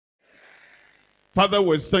Father,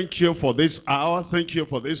 we thank you for this hour. Thank you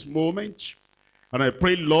for this moment. And I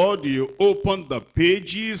pray, Lord, you open the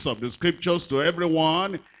pages of the scriptures to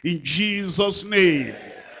everyone in Jesus' name.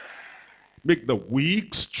 Make the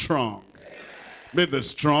weak strong. Make the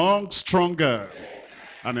strong stronger.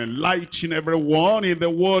 And enlighten everyone in the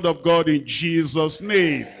word of God in Jesus'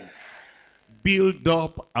 name. Build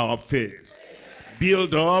up our faith.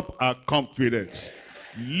 Build up our confidence.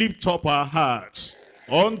 Lift up our hearts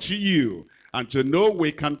unto you, and to know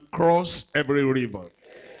we can cross every river.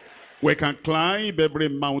 We can climb every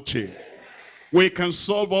mountain. We can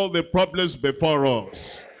solve all the problems before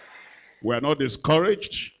us. We are not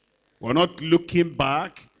discouraged. We're not looking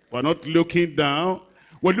back. We're not looking down.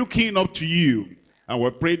 We're looking up to you. And we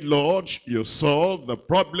pray, Lord, you solve the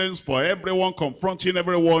problems for everyone, confronting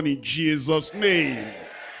everyone in Jesus' name.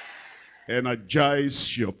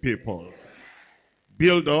 Energize your people.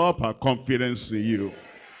 Build up our confidence in you.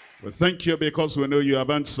 We thank you because we know you have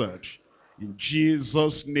answered. In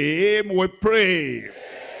Jesus' name we pray.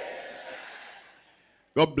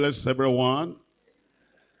 God bless everyone.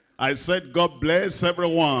 I said God bless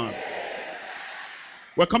everyone.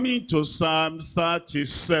 We're coming to Psalm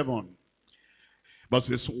 37.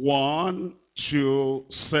 Verses 1 to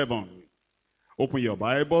 7. Open your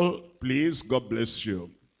Bible, please. God bless you.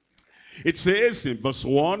 It says in verse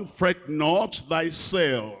 1, fret not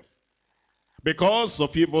thyself because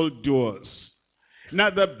of evildoers,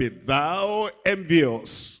 neither be thou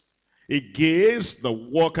envious against the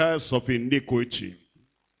workers of iniquity.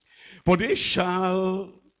 For they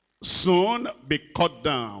shall soon be cut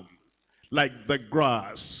down like the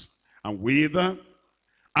grass, and wither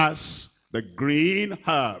as the green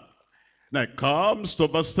herb. Now it comes to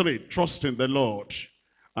verse 3, trust in the Lord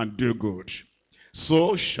and do good.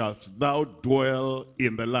 So shalt thou dwell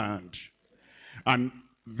in the land, and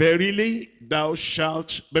verily thou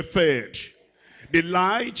shalt be fed.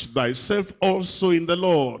 Delight thyself also in the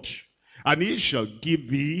Lord, and he shall give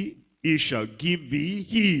thee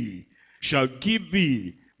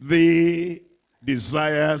the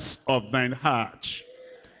desires of thine heart.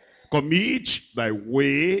 Commit thy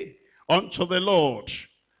way unto the Lord.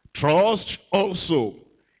 Trust also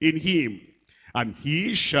in him, and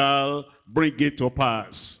he shall bring it to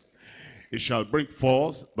pass. He shall bring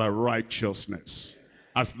forth thy righteousness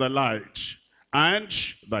as the light, and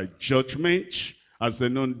thy judgment as the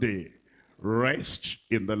noonday. Rest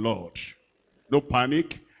in the Lord. No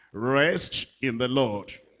panic, rest in the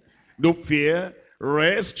Lord. No fear,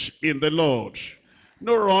 rest in the Lord.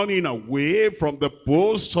 No running away from the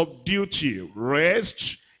post of duty,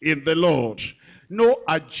 rest in the Lord. No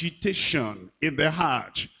agitation in the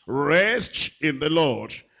heart, rest in the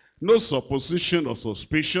Lord. No supposition or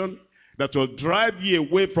suspicion that will drive you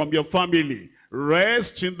away from your family.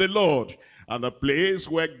 Rest in the Lord. And the place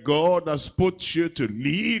where God has put you to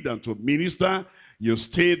lead and to minister, you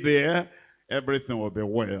stay there, everything will be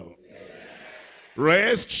well.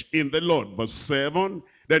 Rest in the Lord. Verse 7,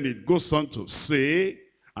 then it goes on to say,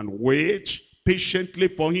 and wait patiently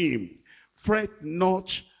for him. Fret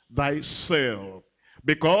not thyself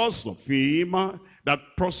because of him that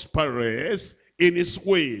prospereth in his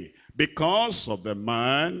way, because of the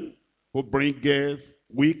man who bringeth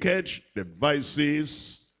wicked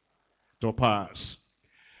devices to pass.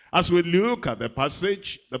 As we look at the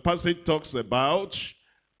passage talks about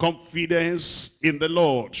confidence in the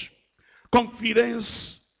Lord.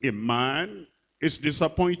 Confidence in man is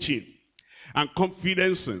disappointing, and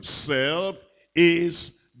confidence in self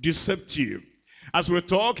is deceptive. As we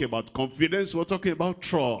talk about confidence, we're talking about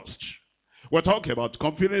trust. We're talking about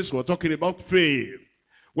confidence, we're talking about faith.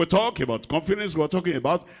 We're talking about confidence, we're talking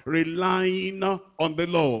about relying on the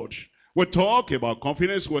Lord. We're talking about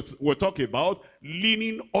confidence, we're talking about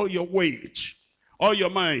leaning all your weight, all your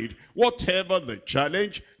mind. Whatever the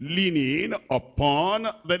challenge, leaning upon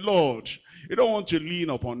the Lord. You don't want to lean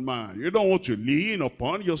upon man. You don't want to lean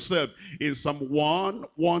upon yourself. In Psalm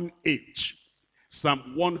 118,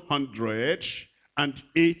 Psalm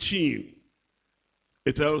 118,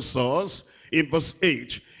 it tells us in verse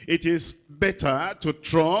 8, it is better to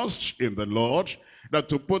trust in the Lord than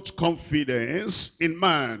to put confidence in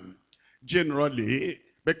man. Generally,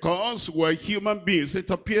 because we're human beings,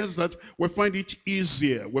 it appears that we find it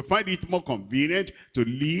easier, we find it more convenient to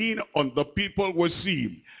lean on the people we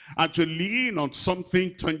see, and to lean on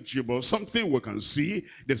something tangible, something we can see.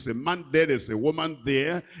 There's a man there, there's a woman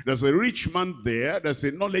there, there's a rich man there, there's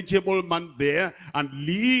a knowledgeable man there, and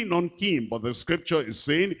lean on him. But the scripture is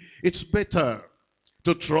saying it's better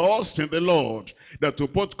To trust in the Lord, that to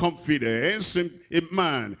put confidence in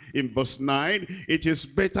man. In verse 9, it is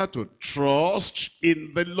better to trust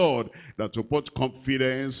in the Lord than to put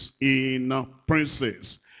confidence in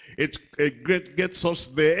princes. It gets us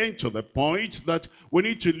there to the point that we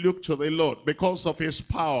need to look to the Lord because of his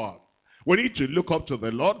power. We need to look up to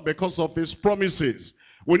the Lord because of his promises.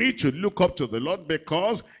 We need to look up to the Lord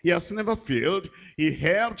because he has never failed. He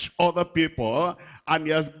helped other people and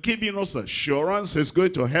he has given us assurance he's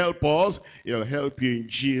going to help us. He'll help you in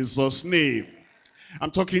Jesus' name.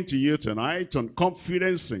 I'm talking to you tonight on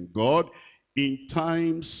confidence in God in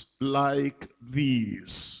times like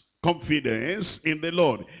these. Confidence in the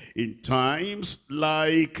Lord in times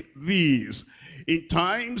like these. In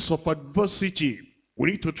times of adversity,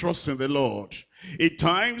 we need to trust in the Lord. In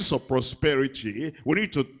times of prosperity, we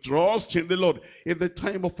need to trust in the Lord. In the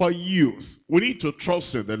time of our youth, we need to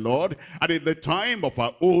trust in the Lord. And in the time of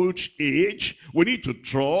our old age, we need to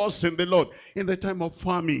trust in the Lord. In the time of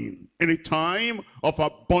famine, in the time of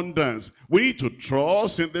abundance, we need to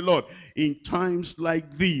trust in the Lord. In times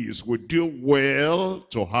like these, we do well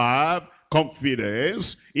to have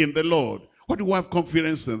confidence in the Lord. What do we have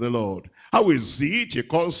confidence in the Lord? How is it he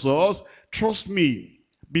calls us? Trust me,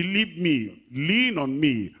 believe me, lean on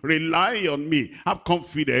me, rely on me, have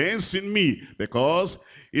confidence in me, because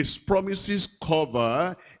his promises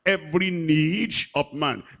cover every need of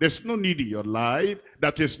man. There's no need in your life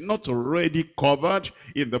that is not already covered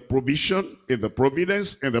in the provision, in the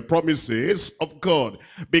providence, in the promises of God,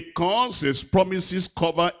 because his promises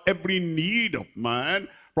cover every need of man.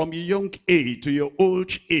 From your young age to your old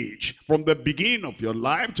age, from the beginning of your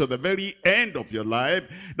life to the very end of your life.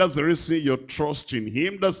 That's the reason you trust in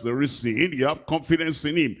him. That's the reason you have confidence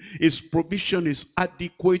in him. His provision is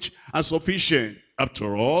adequate and sufficient.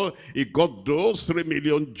 After all, he got those 3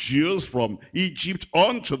 million Jews from Egypt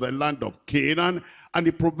onto the land of Canaan, and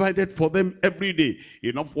he provided for them every day.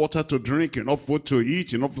 Enough water to drink, enough food to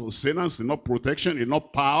eat, enough sustenance, enough protection,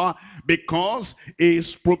 enough power, because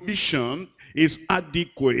his provision is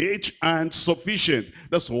adequate and sufficient.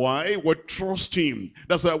 That's why we trust him.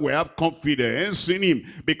 That's why we have confidence in him,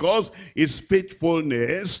 because his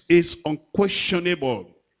faithfulness is unquestionable.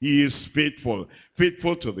 He is faithful.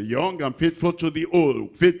 Faithful to the young and faithful to the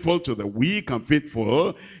old. Faithful to the weak and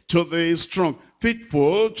faithful to the strong.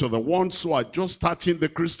 Faithful to the ones who are just starting the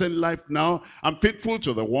Christian life now, and faithful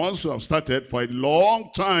to the ones who have started for a long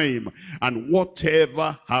time. And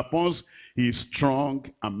whatever happens, he is strong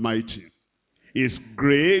and mighty. He is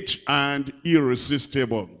great and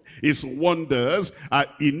irresistible. His wonders are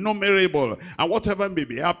innumerable. And whatever may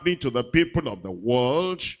be happening to the people of the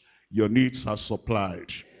world, your needs are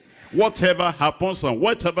supplied. Whatever happens and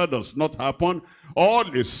whatever does not happen, all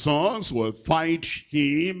his sons will find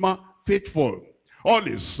him faithful. All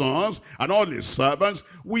his sons and all his servants,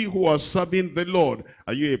 we who are serving the Lord.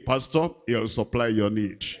 Are you a pastor? He'll supply your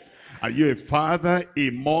need. Are you a father, a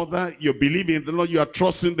mother? You believe in the Lord, you are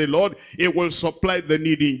trusting the Lord, it will supply the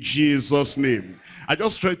need in Jesus' name. I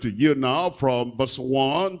just read to you now from verse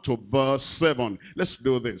 1 to verse 7. Let's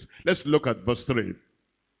do this. Let's look at verse 3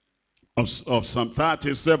 of Psalm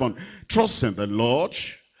 37. Trust in the Lord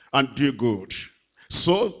and do good,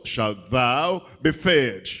 so shalt thou be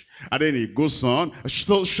fed. And then it goes on,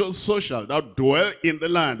 so shalt thou dwell in the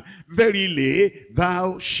land. Verily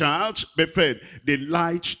thou shalt be fed.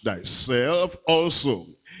 Delight thyself also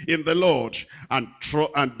in the Lord, and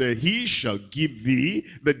he shall give thee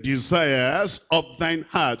the desires of thine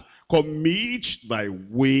heart. Commit thy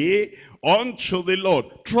way unto the Lord.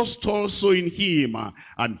 Trust also in him,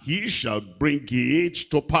 and he shall bring it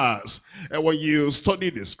to pass. And when you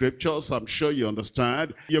study the scriptures, I'm sure you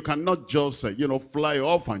understand, you cannot just, fly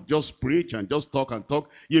off and just preach and just talk and talk.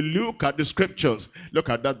 You look at the scriptures. Look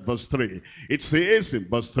at that verse 3. It says in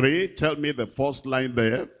verse 3, tell me the first line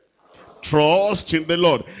there. Trust in the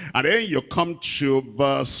Lord. And then you come to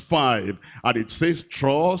verse 5 and it says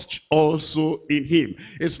trust also in him.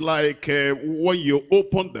 It's like when you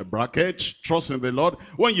open the bracket, trust in the Lord.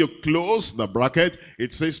 When you close the bracket,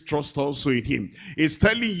 it says trust also in him. It's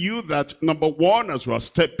telling you that, number one, as you are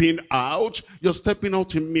stepping out, you're stepping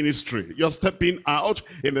out in ministry, you're stepping out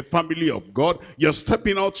in the family of God, you're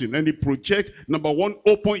stepping out in any project. Number one,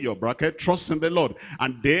 open your bracket, trust in the Lord.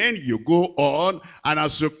 And then you go on, and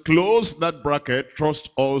as you close that bracket, trust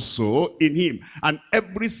also in him. And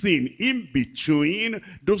everything in between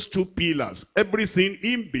those two pillars, everything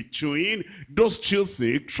in between those two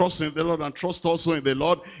things, trust in the Lord and trust also in the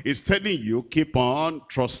Lord, is telling you, keep on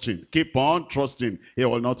trusting, keep on trusting. He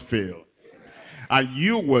will not fail, and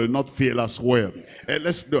you will not fail as well.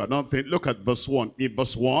 Let's do another thing. Look at verse 1. In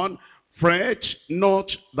verse 1, fret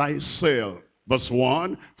not thyself. Verse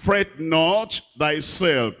 1, fret not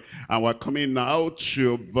thyself. And we're coming now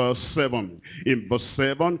to verse 7. In verse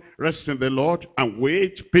 7, rest in the Lord and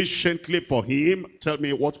wait patiently for him. Tell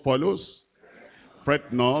me what follows.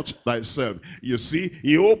 Fret not thyself. You see,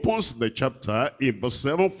 he opens the chapter in verse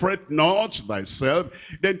 7, fret not thyself.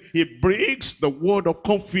 Then he brings the word of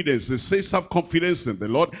confidence. He says, have confidence in the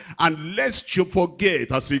Lord. And lest you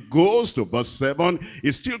forget, as he goes to verse 7,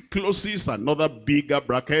 he still closes another bigger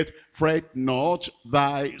bracket. Fret not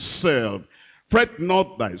thyself. Fret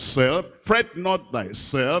not thyself. Fret not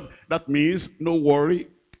thyself. That means no worry,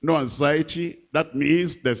 no anxiety. That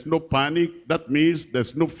means there's no panic. That means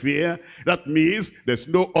there's no fear. That means there's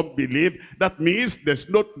no unbelief. That means there's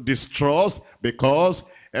no distrust, because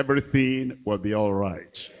everything will be all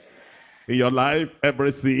right. In your life,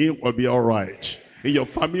 everything will be all right. In your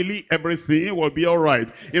family, everything will be all right.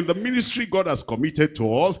 In the ministry God has committed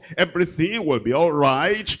to us, everything will be all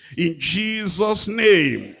right in Jesus'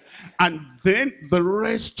 name. And then the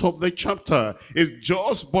rest of the chapter is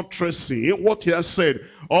just buttressing what he has said.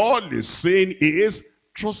 All he's saying is,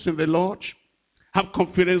 trust in the Lord, have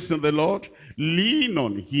confidence in the Lord, lean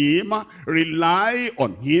on him, rely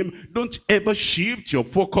on him. Don't ever shift your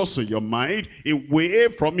focus of your mind away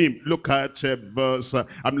from him. Look at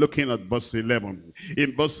I'm looking at verse 11.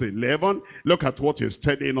 In verse 11, look at what he's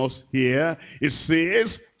telling us here. It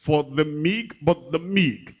says, for the meek, but the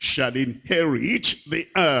meek shall inherit the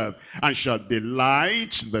earth, and shall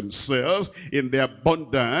delight themselves in the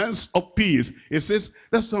abundance of peace. It says,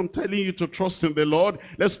 that's what I'm telling you, to trust in the Lord.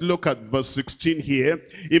 Let's look at verse 16 here.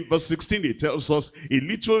 In verse 16, it tells us, a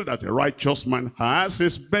little that a righteous man has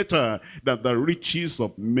is better than the riches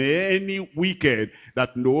of many wicked,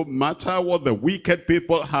 that no matter what the wicked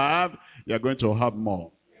people have, you're going to have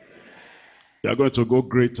more. You're going to go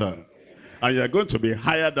greater. And you're going to be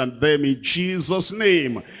higher than them in Jesus'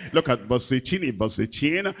 name. Look at verse 18. In verse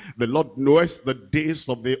 18, the Lord knoweth the days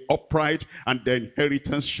of the upright, and their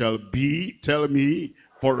inheritance shall be, tell me,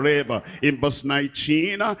 forever. In verse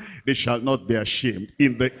 19, they shall not be ashamed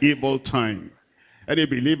in the evil time. Any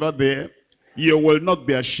believer there? You will not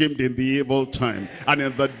be ashamed in the evil time. And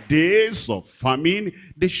in the days of famine,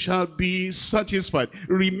 they shall be satisfied.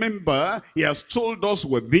 Remember, he has told us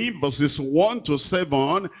within verses 1 to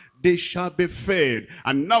 7, they shall be fed.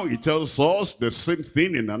 And now he tells us the same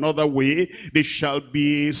thing in another way. They shall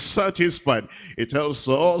be satisfied. It tells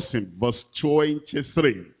us in verse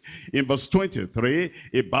 23. In verse 23,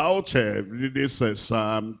 about this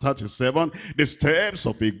Psalm 37, the steps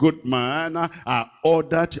of a good man are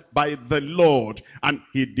ordered by the Lord, and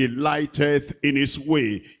he delighteth in his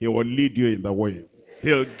way. He will lead you in the way.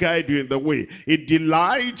 He'll guide you in the way. He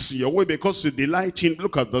delights your way because you delight in.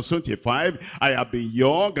 Look at verse 25. I have been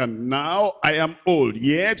young and now I am old.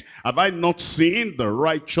 Yet have I not seen the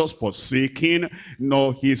righteous forsaken,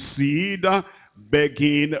 nor his seed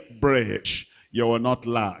begging bread. You will not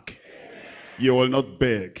lack. You will not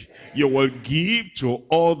beg. You will give to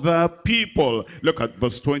other people. Look at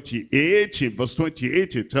verse 28. In verse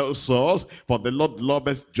 28 it tells us, for the Lord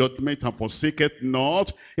loveth judgment and forsaketh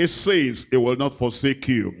not his saints. He will not forsake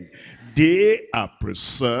you. They are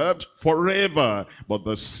preserved forever, but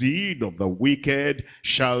the seed of the wicked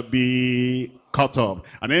shall be cut off.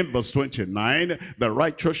 And in verse 29, the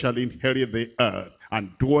righteous shall inherit the earth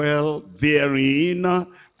and dwell therein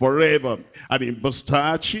forever. And in verse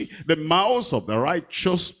 30, the mouth of the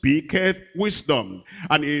righteous speaketh wisdom,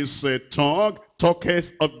 and his tongue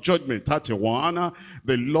talketh of judgment. 31,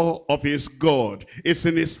 the law of his God is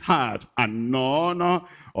in his heart, and none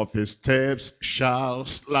of his steps shall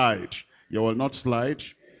slide. You will not slide.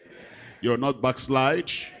 You will not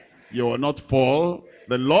backslide. You will not fall.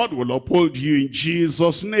 The Lord will uphold you in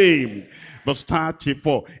Jesus' name. Verse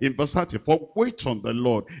 34. In verse 34, wait on the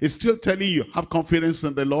Lord. It's still telling you, have confidence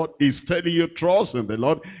in the Lord. It's telling you, trust in the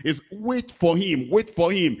Lord. It's wait for him. Wait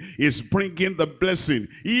for him. It's bringing the blessing.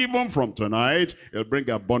 Even from tonight, it'll bring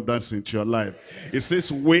abundance into your life. It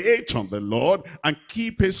says, wait on the Lord and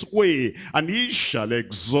keep his way, and he shall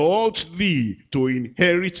exalt thee to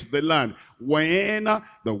inherit the land. When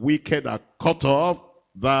the wicked are cut off,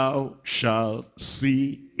 thou shalt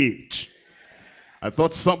see it. I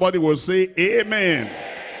thought somebody would say amen.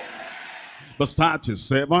 Verse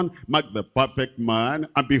 37, mark the perfect man,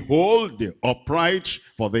 and behold the upright,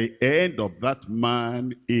 for the end of that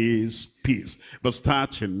man is peace. Verse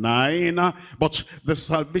 39, but the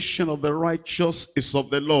salvation of the righteous is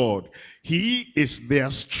of the Lord. He is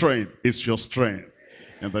their strength, is your strength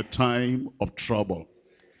in the time of trouble.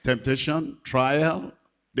 Temptation, trial,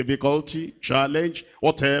 difficulty, challenge,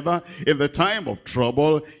 whatever, in the time of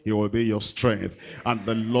trouble, he will be your strength. And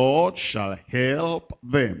the Lord shall help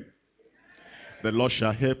them The Lord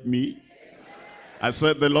shall help me. I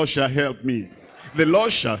said, the Lord shall help me. The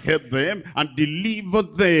Lord shall help them and deliver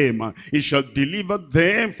them. He shall deliver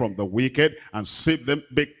them from the wicked and save them,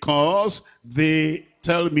 because they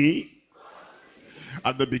tell me.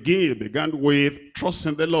 At the beginning, it began with trust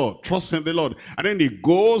in the Lord, trust in the Lord. And then it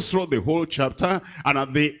goes through the whole chapter. And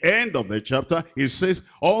at the end of the chapter, it says,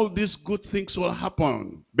 all these good things will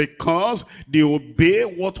happen because they obey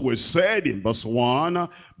what was said in verse 1,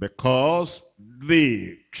 because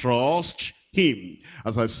they trust him.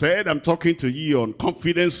 As I said, I'm talking to you on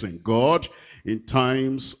confidence in God in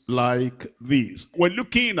times like these. We're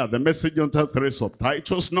looking at the message under 3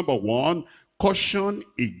 subtitles. Number 1, caution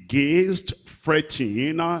against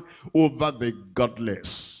fretting over the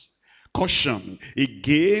godless. Caution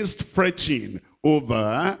against fretting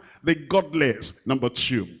over the godless. Number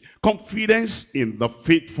 2, confidence in the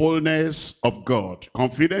faithfulness of God.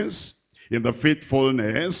 Confidence in the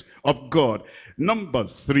faithfulness of God. Number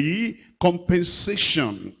 3,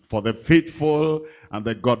 compensation for the faithful and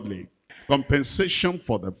the godly. Compensation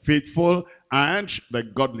for the faithful and the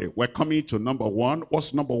godly. We're coming to number 1.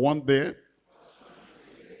 What's number 1 there?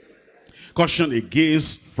 Caution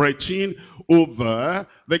against fretting over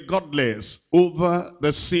the godless, over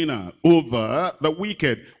the sinner, over the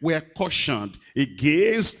wicked. We are cautioned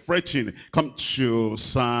against fretting. Come to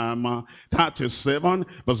Psalm 37,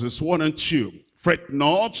 verses 1 and 2. Fret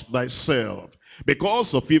not thyself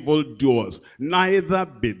because of evildoers, neither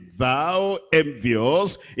be thou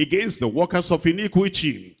envious against the workers of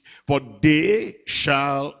iniquity, for they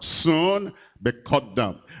shall soon be cut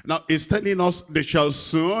down. Now, it's telling us they shall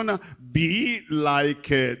soon be like,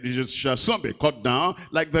 they shall soon be cut down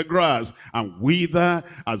like the grass and wither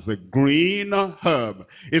as the green herb.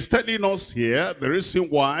 It's telling us here the reason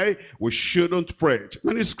why we shouldn't fret.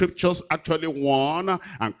 Many scriptures actually warn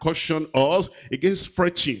and caution us against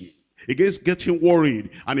fretting, against getting worried,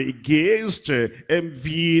 and against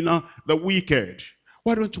envying the wicked.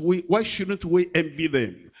 Why shouldn't we envy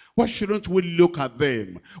them? Why shouldn't we look at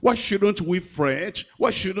them? Why shouldn't we fret?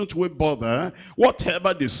 Why shouldn't we bother?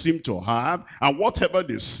 Whatever they seem to have, and whatever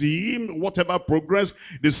progress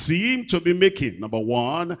they seem to be making. Number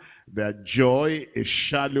 1, their joy is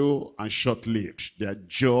shallow and short-lived. Their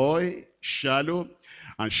joy, shallow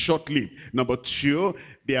and short-lived. Number 2,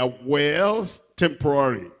 their wealth,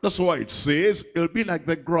 temporary. That's why it says it'll be like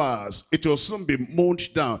the grass. It will soon be mown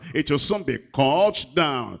down. It will soon be cut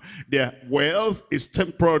down. Their wealth is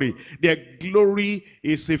temporary. Their glory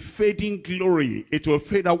is a fading glory. It will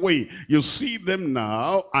fade away. You see them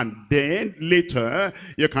now, and then later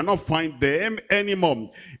you cannot find them anymore.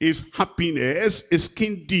 His happiness is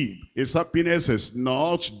skin deep. His happiness is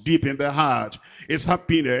not deep in the heart. His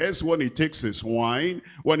happiness when he takes his wine,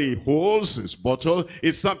 when he holds his bottle.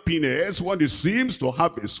 His happiness when he seems to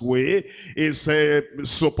have his way is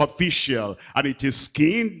superficial, and it is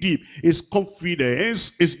skin deep. His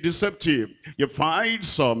confidence is deceptive. You find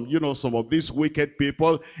some of these wicked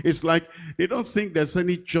people, it's like they don't think there's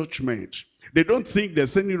any judgment. They don't think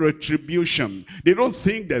there's any retribution. They don't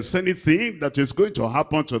think there's anything that is going to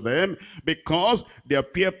happen to them because they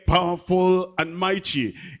appear powerful and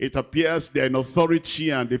mighty. It appears they're in authority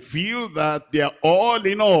and they feel that they are all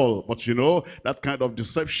in all. But that kind of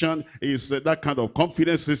deception is, that kind of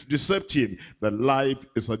confidence is deceptive. The life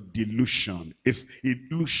is a delusion. It's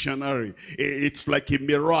illusionary. It's like a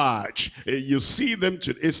mirage. You see them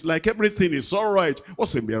today. It's like everything is all right.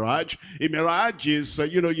 What's a mirage? A mirage is,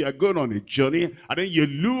 you are going on a journey and then you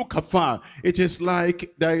look afar. It is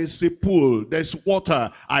like there is a pool, there's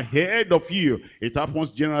water ahead of you. It happens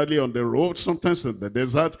generally on the road, sometimes in the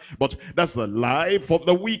desert, but that's the life of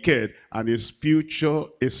the wicked, and his future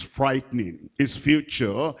is frightening. His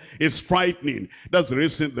future is frightening. That's the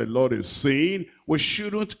reason the Lord is saying we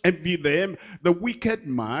shouldn't envy them. The wicked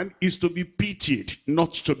man is to be pitied,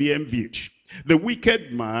 not to be envied. The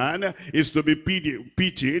wicked man is to be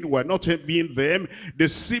pitied. We're not envying them. The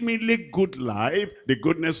seemingly good life, the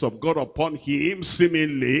goodness of God upon him,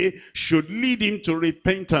 seemingly should lead him to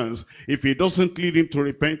repentance. If it doesn't lead him to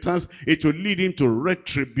repentance, it will lead him to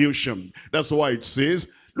retribution. That's why it says,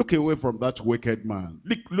 look away from that wicked man.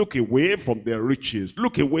 Look away from their riches.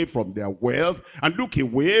 Look away from their wealth. And look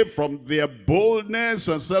away from their boldness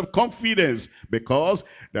and self-confidence. Because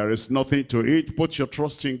there is nothing to it. Put your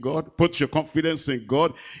trust in God. Put your confidence in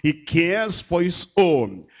God. He cares for his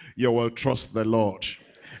own. You will trust the Lord.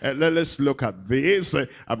 Let's look at this.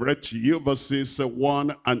 I've read to you verses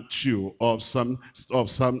 1 and 2 of Psalm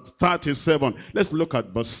 37. Let's look at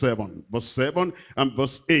verse 7. Verse 7 and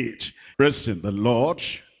verse 8. Rest in the Lord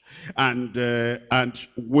and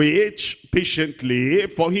wait patiently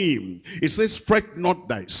for him. It says, fret not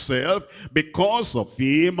thyself because of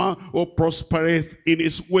him who prospereth in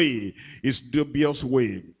his way, his dubious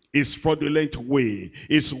way, his fraudulent way,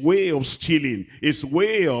 his way of stealing, his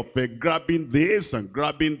way of grabbing this and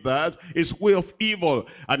grabbing that, his way of evil.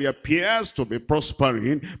 And he appears to be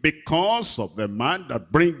prospering because of the man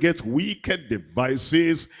that bringeth wicked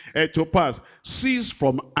devices to pass. Cease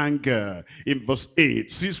from anger. In verse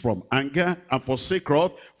 8, cease from anger and forsake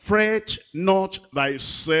wrath. Fret not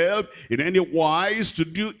thyself in any wise to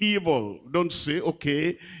do evil. Don't say,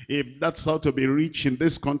 okay, if that's how to be rich in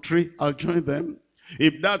this country, I'll join them.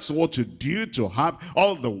 If that's what to do to have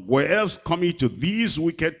all the wealth coming to these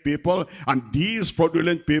wicked people and these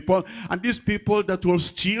fraudulent people and these people that will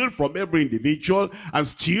steal from every individual and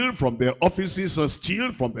steal from their offices and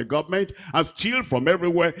steal from the government and steal from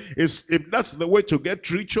everywhere, if that's the way to get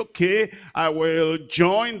rich, okay, I will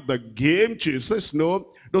join the game. He says,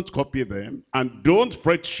 no, don't copy them, and don't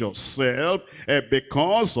fret yourself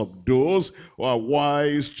because of those who are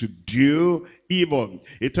wise to do evil.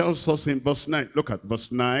 It tells us in verse 9, look at verse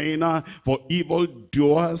 9, for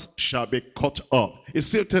evildoers shall be cut off. It's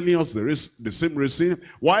still telling us there is the same reason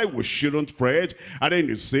why we shouldn't fret. And then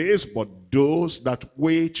it says, but those that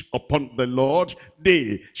wait upon the Lord,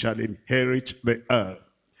 they shall inherit the earth.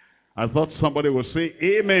 I thought somebody would say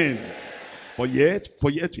amen. For yet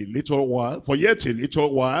a little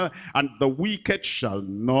while, and the wicked shall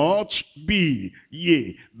not be.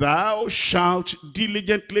 Yea, thou shalt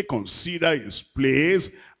diligently consider his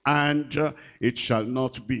place, and it shall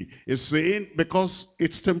not be. It's saying because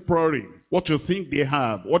it's temporary. What you think they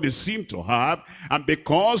have, what they seem to have, and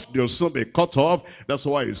because they'll soon be cut off, that's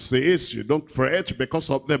why it says you don't fret because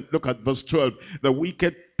of them. Look at verse 12. The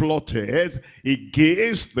wicked plotteth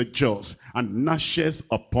against the just, and gnasheth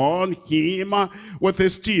upon him with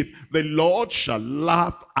his teeth. The Lord shall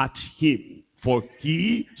laugh at him, for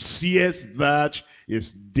he sees that his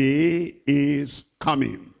day is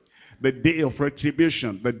coming. The day of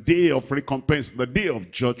retribution, the day of recompense, the day of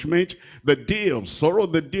judgment, the day of sorrow,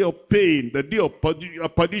 the day of pain, the day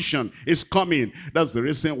of perdition is coming. That's the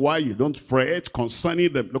reason why you don't fret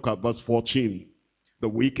concerning them. Look at verse 14. The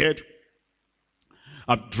wicked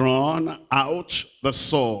have drawn out the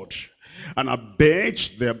sword and have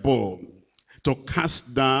bent their bow to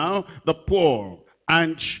cast down the poor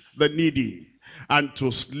and the needy, and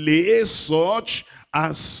to slay such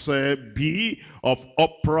as be of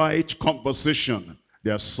upright conversation.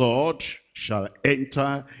 Their sword shall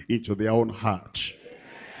enter into their own heart,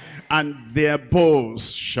 and their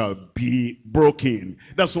bows shall be broken.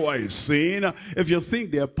 That's why he's saying, if you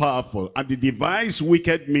think they're powerful and they devise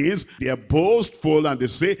wicked means, they are boastful and they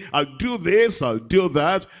say, I'll do this, I'll do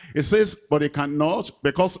that. It says, but they cannot,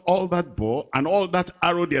 because all that bow and all that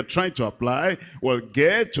arrow they're trying to apply will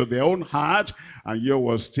get to their own heart, and you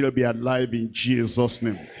will still be alive in Jesus'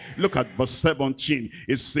 name. Look at verse 17.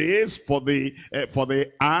 It says, for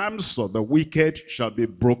the arms of the wicked shall be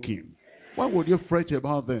broken. Why would you fret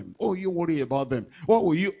about them? Oh, you worry about them. Why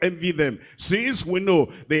will you envy them? Since we know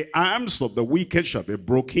the arms of the wicked shall be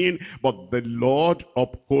broken, but the Lord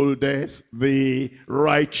upholdeth the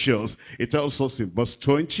righteous. It tells us in verse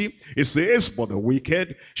 20, it says, but the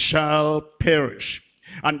wicked shall perish,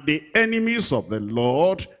 and the enemies of the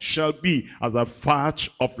Lord shall be as the fat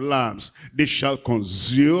of lambs. They shall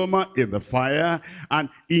consume in the fire, and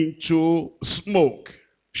into smoke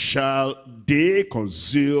shall they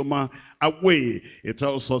consume away. It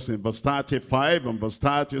tells us in verse 35 and verse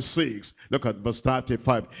 36. Look at verse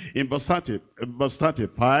 35. In verse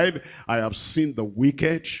 35, I have seen the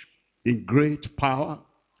wicked in great power.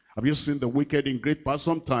 Have you seen the wicked in great power?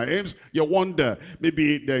 Sometimes you wonder,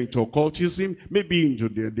 maybe they're into occultism, maybe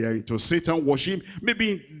they're into Satan worship,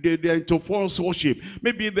 maybe they're into false worship,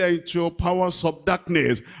 maybe they're into powers of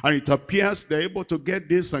darkness, and it appears they're able to get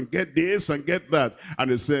this and get this and get that,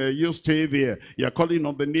 and they say, you stay there. You're calling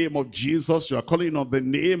on the name of Jesus, you're calling on the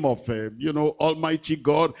name of Almighty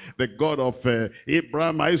God, the God of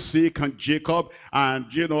Abraham, Isaac, and Jacob, and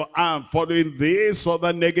I'm following this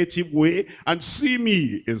other negative way, and see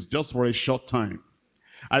me is just for a short time.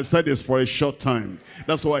 I said it's for a short time.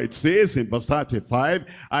 That's why it says in verse 35,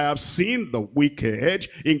 I have seen the wicked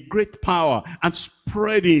in great power and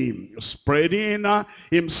spreading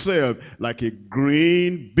himself like a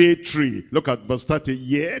green bay tree. Look at verse 30.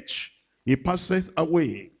 Yet he passeth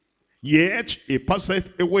away. Yet he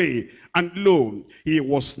passeth away. And lo, he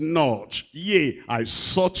was not. Yea, I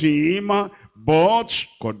sought him, but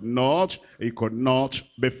he could not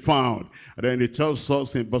be found. And then it tells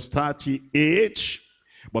us in verse 38,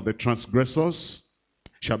 but the transgressors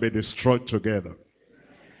shall be destroyed together,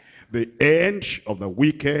 the end of the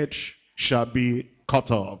wicked shall be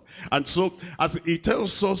cut off. And so, as he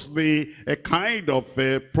tells us the a kind of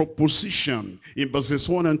proposition in verses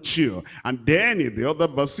 1 and 2, and then in the other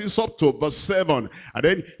verses up to verse 7, and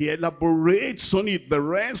then he elaborates on it. The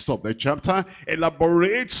rest of the chapter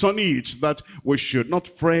elaborates on it, that we should not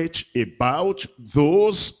fret about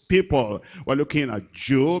those people. We're looking at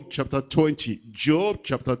Job chapter 20. Job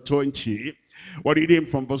chapter 20, we're reading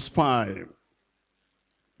from verse 5.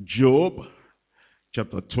 Job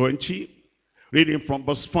chapter 20, reading from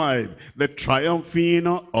verse 5. The triumphing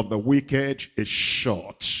of the wicked is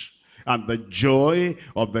short, and the joy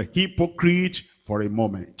of the hypocrite for a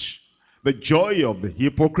moment. The joy of the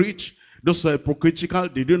hypocrite, those are hypocritical,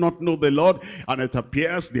 they do not know the Lord, and it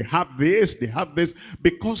appears they have this,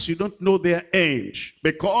 because you don't know their end,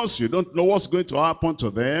 because you don't know what's going to happen to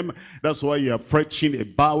them. That's why you are fretting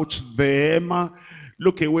about them.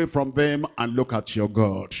 Look away from them and look at your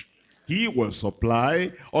God. He will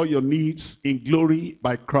supply all your needs in glory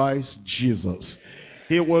by Christ Jesus.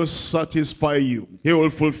 He will satisfy you. He will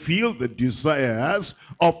fulfill the desires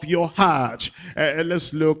of your heart.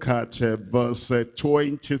 Let's look at verse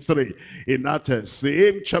 23. In that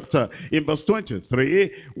same chapter, in verse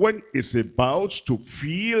 23, when he's about to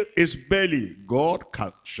fill his belly, God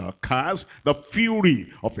shall cast the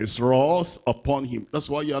fury of his wrath upon him. That's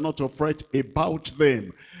why you are not afraid about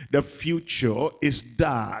them. The future is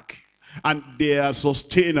dark, and their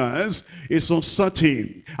sustenance is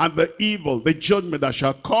uncertain, and the evil, the judgment that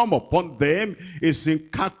shall come upon them is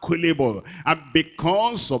incalculable. And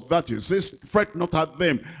because of that, it says, fret not at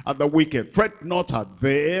them, at the wicked, fret not at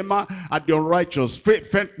them, at the unrighteous,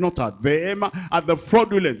 fret not at them, at the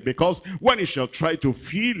fraudulent, because when he shall try to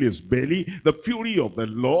fill his belly, the fury of the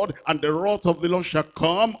Lord and the wrath of the Lord shall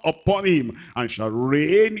come upon him, and shall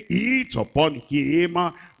rain it upon him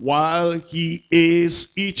while he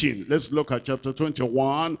is eating. Let's look at chapter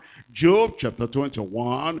 21, Job chapter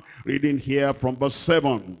 21, reading here from verse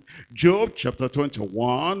 7. Job chapter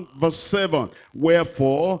 21, verse 7.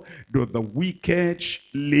 Wherefore do the wicked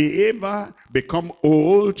live, become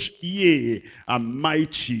old, yea, and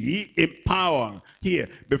mighty in power. Here,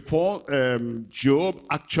 before Job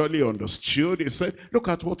actually understood, he said, look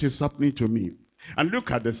at what is happening to me. And look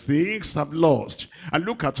at the things I've lost. And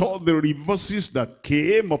look at all the reverses that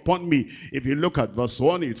came upon me. If you look at verse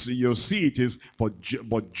 1, you'll see it is,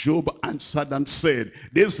 but Job answered and said.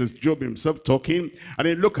 This is Job himself talking. And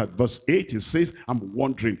then look at verse 8, it says, I'm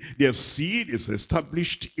wondering, their seed is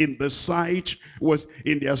established in their sight with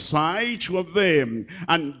them,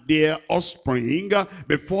 and their offspring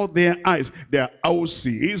before their eyes. Their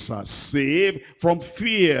houses are saved from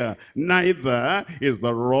fear, neither is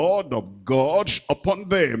the rod of God upon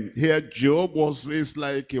them. Here Job it's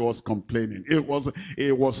like he was complaining. It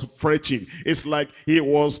was fretting. It's like he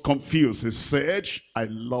was confused. He said, I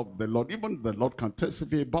love the Lord. Even the Lord can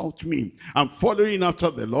testify about me. I'm following after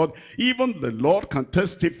the Lord. Even the Lord can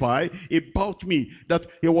testify about me that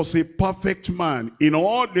he was a perfect man in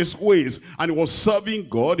all his ways, and he was serving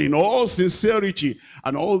God in all sincerity,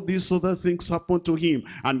 and all these other things happened to him.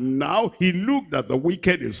 And now he looked at the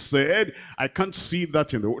wicked and said, I can't see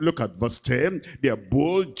that in the... Look at verse 10. They are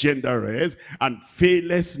bold, genderless, and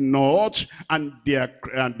faileth not, and their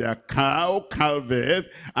cow calveth,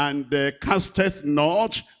 and casteth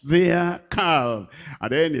not their calf.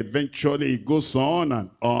 And then eventually it goes on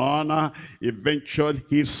and on. Eventually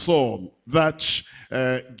he saw that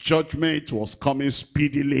judgment was coming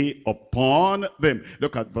speedily upon them.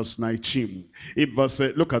 Look at verse 19.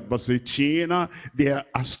 Look at verse 18. They are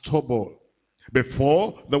as stubble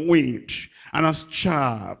before the wind, and as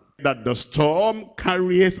chaff that the storm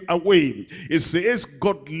carries away. It says,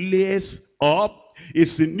 God lays up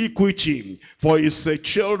his iniquity for his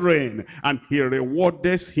children, and he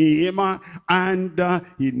rewardeth him, and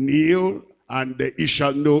he knew, and he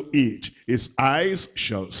shall know it. His eyes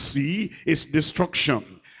shall see his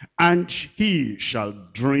destruction, and he shall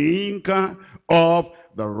drink of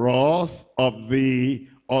the wrath of the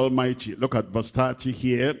Almighty. Look at verse 30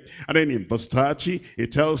 here. And then in verse 30,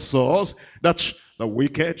 it tells us that the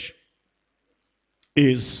wicked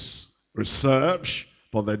is reserved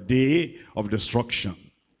for the day of destruction.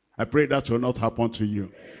 I pray that will not happen to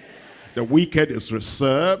you. The wicked is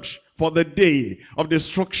reserved for the day of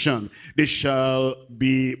destruction. They shall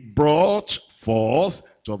be brought forth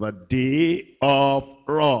to the day of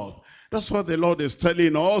wrath. That's why the Lord is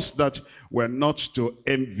telling us that we're not to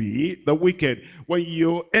envy the wicked. When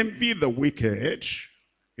you envy the wicked,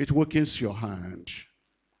 it weakens your hand.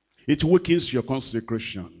 It weakens your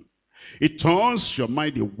consecration. It turns your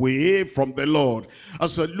mind away from the Lord.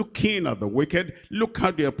 As you're looking at the wicked, look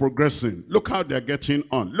how they are progressing. Look how they are getting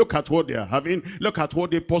on. Look at what they are having. Look at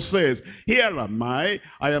what they possess. Here am I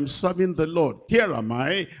am serving the Lord. Here am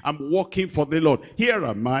I'm working for the Lord. Here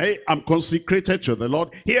am I'm consecrated to the Lord.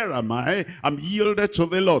 Here am I'm yielded to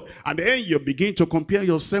the Lord. And then you begin to compare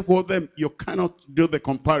yourself with them. You cannot do the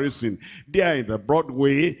comparison. They are in the broad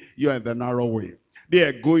way, you are in the narrow way. They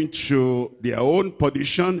are going to their own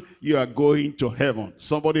perdition, you are going to heaven.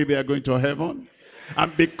 Somebody, they are going to heaven.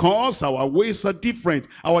 And because our ways are different,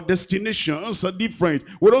 our destinations are different,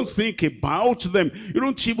 we don't think about them. You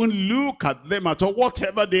don't even look at them at all,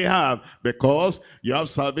 whatever they have. Because you have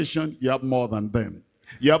salvation, you have more than them.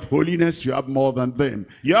 You have holiness, you have more than them.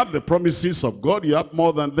 You have the promises of God, you have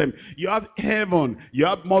more than them. You have heaven, you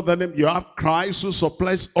have more than them. You have Christ who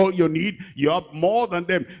supplies all your need, you have more than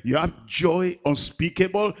them. You have joy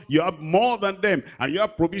unspeakable, you have more than them. And you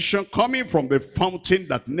have provision coming from the fountain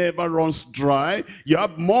that never runs dry. You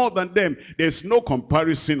have more than them. There's no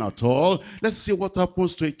comparison at all. Let's see what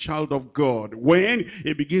happens to a child of God when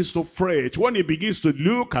he begins to fret, when he begins to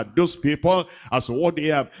look at those people as to what they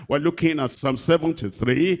have. We're looking at Psalm 73.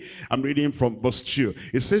 I'm reading from verse 2.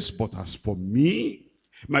 It says, but as for me,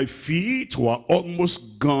 my feet were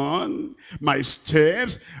almost gone, my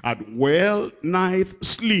steps had well nigh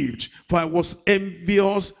slipped, for I was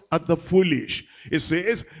envious at the foolish. It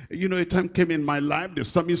says, you know, a time came in my life, the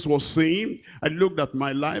psalmist was saying, I looked at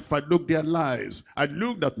my life, I looked at their lives, I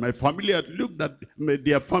looked at my family, I looked at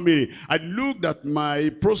their family, I looked at my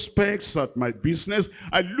prospects, at my business,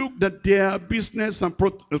 I looked at their business and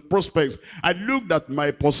prospects, I looked at my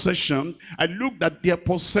possession, I looked at their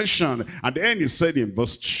possession. And then he said in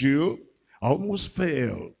verse 2, I almost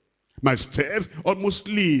fell, my steps almost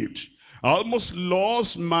slipped. I almost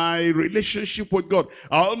lost my relationship with God.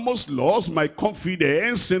 I almost lost my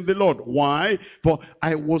confidence in the Lord. Why? For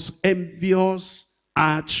I was envious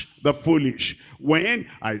at the foolish when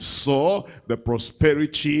I saw the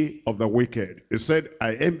prosperity of the wicked. He said,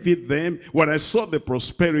 I envied them when I saw the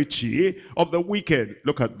prosperity of the wicked.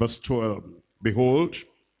 Look at verse 12. Behold,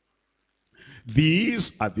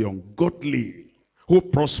 these are the ungodly who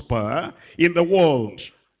prosper in the world.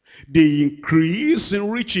 They increase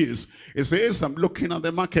in riches. It says, I'm looking at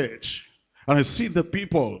the market and I see the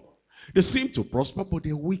people. They seem to prosper, but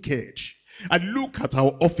they're wicked. I look at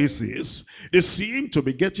our offices. They seem to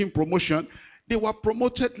be getting promotion. They were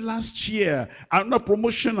promoted last year. Another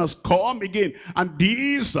promotion has come again. And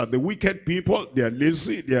these are the wicked people. They are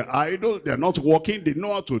lazy. They are idle. They are not working. They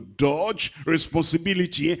know how to dodge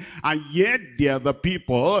responsibility. And yet they are the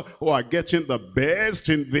people who are getting the best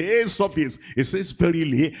in this office. It says,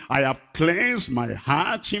 verily, I have cleansed my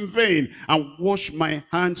heart in vain and washed my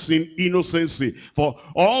hands in innocency. For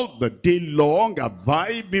all the day long have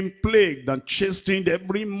I been plagued and chastened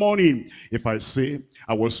every morning. If I say,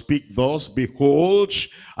 I will speak thus, behold,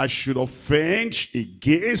 I should offend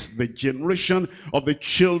against the generation of the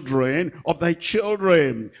children of thy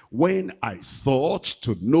children. When I thought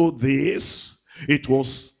to know this, it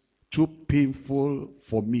was too painful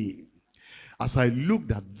for me. As I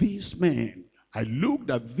looked at these men, I looked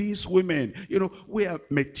at these women. You know, we are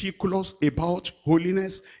meticulous about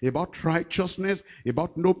holiness, about righteousness,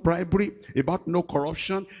 about no bribery, about no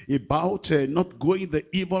corruption, about not going the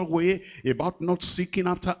evil way, about not seeking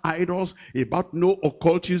after idols, about no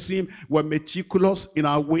occultism. We're meticulous in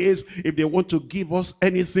our ways. If they want to give us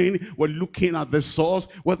anything, we're looking at the source,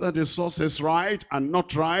 whether the source is right and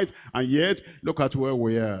not right. And yet, look at where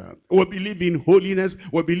we are. We believe in holiness.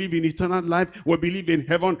 We believe in eternal life. We believe in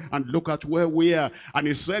heaven. And look at where we are. And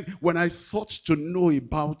he said, when I thought to know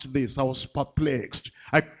about this, I was perplexed.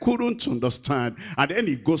 I couldn't understand. And then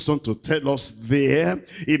he goes on to tell us there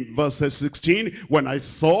in verse 16, when I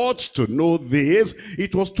thought to know this,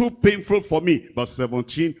 it was too painful for me. Verse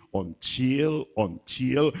 17, until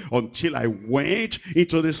I went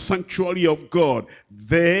into the sanctuary of God,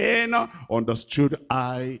 then understood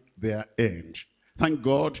I their end. Thank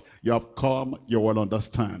God you have come, you will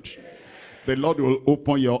understand. The Lord will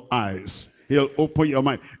open your eyes. He'll open your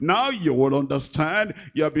mind. Now you will understand.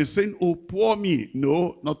 You have been saying, oh, poor me.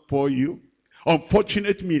 No, not poor you.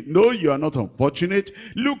 Unfortunate me. No, you are not unfortunate.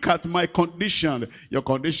 Look at my condition. Your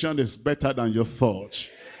condition is better than you thought,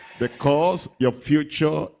 because your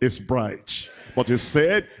future is bright. But he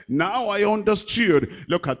said, now I understood.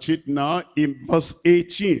 Look at it now in verse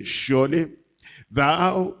 18. Surely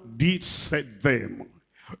thou didst set them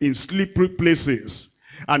in slippery places,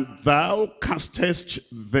 and thou castest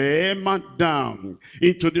them down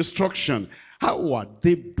into destruction. How are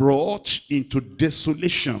they brought into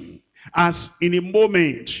desolation? As in a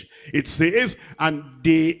moment, It says, and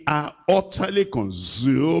they are utterly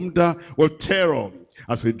consumed with terror,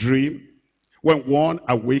 as a dream when one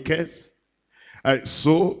awaketh.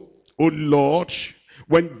 So, O Lord,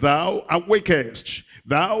 when thou awakest,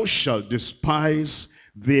 thou shalt despise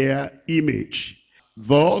their image.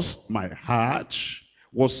 Thus my heart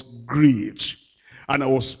was grieved, and I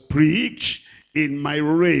was pricked in my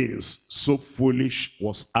reins. So foolish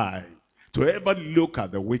was I. To ever look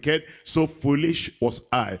at the wicked, so foolish was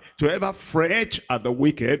I. To ever fret at the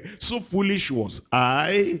wicked, so foolish was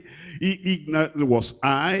I. Ignorant was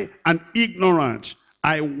I, and ignorant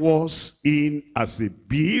I was in as a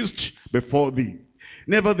beast before thee.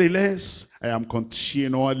 Nevertheless, I am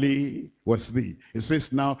continually with thee. It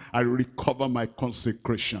says, now I recover my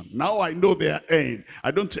consecration. Now I know their end. I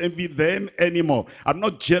don't envy them anymore. I'm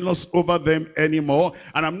not jealous over them anymore.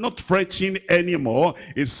 And I'm not fretting anymore.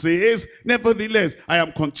 It says, nevertheless, I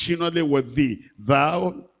am continually with thee.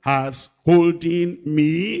 Thou hast holding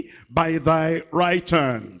me by thy right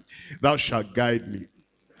hand. Thou shalt guide me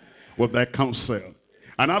with thy counsel,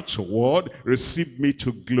 and afterward receive me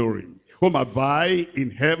to glory. Whom have I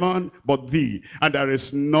in heaven but thee? And there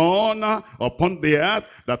is none upon the earth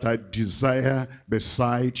that I desire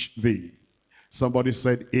beside thee. Somebody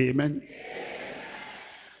said amen.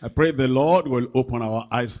 I pray the Lord will open our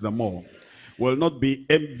eyes the more. Will not be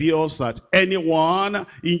envious at anyone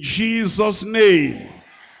in Jesus' name.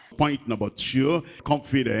 Point number 2,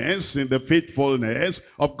 confidence in the faithfulness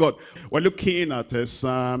of God. We're looking at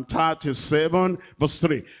Psalm 37 verse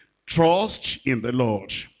 3. Trust in the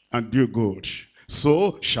Lord and do good,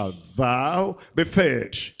 so shalt thou be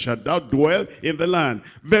fed. Shalt thou dwell in the land,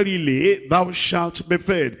 verily thou shalt be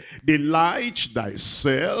fed. Delight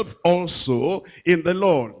thyself also in the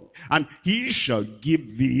Lord, and he shall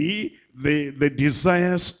give thee the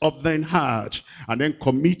desires of thine heart. And then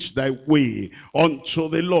commit thy way unto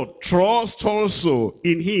the Lord. Trust also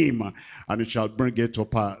in him, and it shall bring it to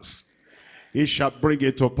pass. He shall bring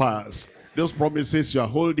it to pass. Those promises you are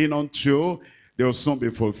holding on to, they will soon be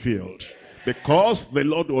fulfilled, because the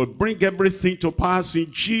Lord will bring everything to pass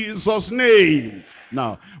in Jesus' name.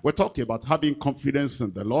 Now, we're talking about having confidence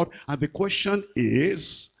in the Lord, and the question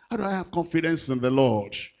is, how do I have confidence in the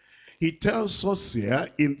Lord? He tells us here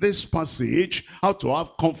in this passage how to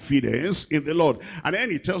have confidence in the Lord. And then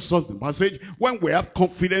he tells us in the passage, when we have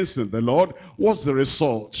confidence in the Lord, what's the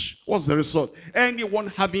result? What's the result? Anyone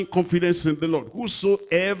having confidence in the Lord,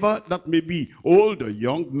 whosoever that may be, old or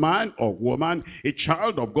young, man or woman, a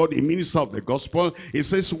child of God, a minister of the gospel, it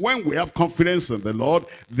says when we have confidence in the Lord,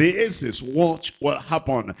 this is what will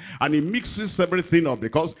happen. And he mixes everything up,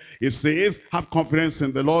 because it says have confidence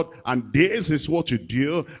in the Lord, and this is what you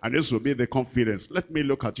do, and this will be the confidence. Let me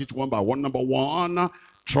look at it one by one. Number 1,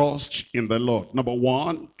 trust in the Lord. Number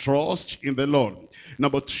 1, trust in the Lord.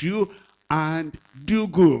 Number 2, and do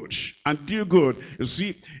good. And do good. You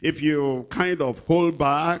see, if you kind of hold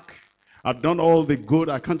back, I've done all the good,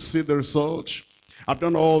 I can't see the result. I've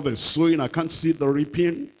done all the sowing, I can't see the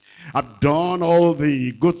reaping. I've done all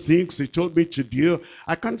the good things he told me to do.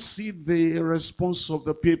 I can't see the response of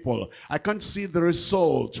the people. I can't see the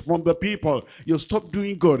result from the people. You stop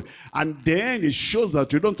doing good. And then it shows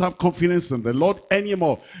that you don't have confidence in the Lord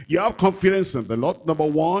anymore. You have confidence in the Lord. Number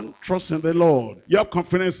 1, trust in the Lord. You have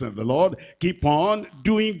confidence in the Lord. Keep on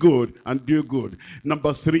doing good and do good.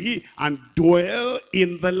 Number 3, and dwell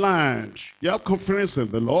in the land. You have confidence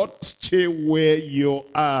in the Lord. Stay where you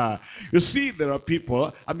are. You see, there are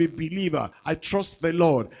people, I mean, believer, I trust the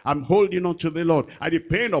Lord, I'm holding on to the Lord, I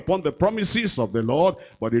depend upon the promises of the Lord,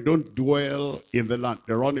 but they don't dwell in the land.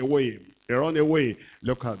 They run away. They run away.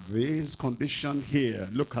 Look at this condition here.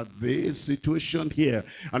 Look at this situation here.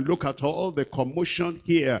 And look at all the commotion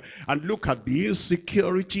here. And look at the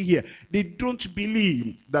insecurity here. They don't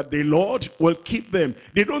believe that the Lord will keep them.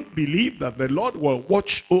 They don't believe that the Lord will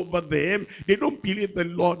watch over them. They don't believe the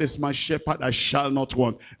Lord is my shepherd, I shall not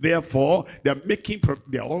want. Therefore,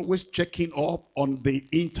 they're always checking up on the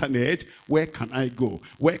internet. Where can I go?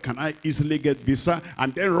 Where can I easily get visa?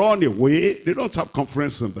 And then run away. They don't have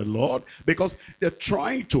confidence in the Lord, because they're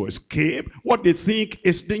trying to escape what they think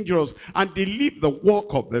is dangerous, and they leave the work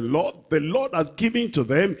of the Lord has given to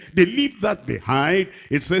them. They leave that behind.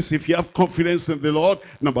 It says if you have confidence in the Lord,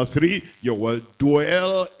 number 3, you will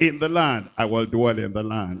dwell in the land. I will dwell in the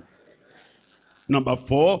land. Number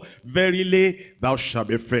 4, verily thou shalt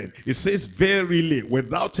be fed. It says verily,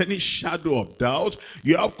 without any shadow of doubt.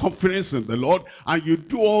 You have confidence in the Lord, and you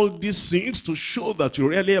do all these things to show that you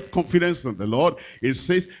really have confidence in the Lord. It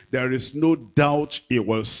says there is no doubt he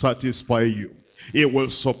will satisfy you. He will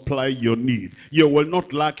supply your need. You will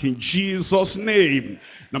not lack in Jesus' name.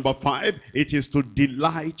 Number 5, it is to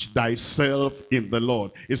delight thyself in the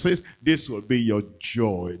Lord. It says, this will be your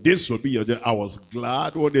joy. This will be your joy. I was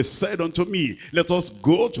glad when they said unto me, let us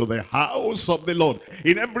go to the house of the Lord.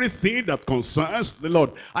 In everything that concerns the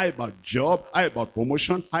Lord. I about job, I about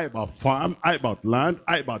promotion, I about farm, I about land,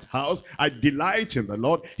 I about house. I delight in the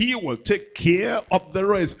Lord. He will take care of the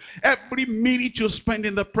rest. Every minute you spend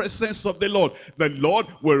in the presence of the Lord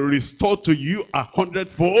will restore to you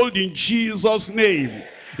 100-fold in Jesus' name.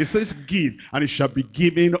 It says give, and it shall be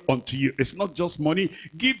given unto you. It's not just money.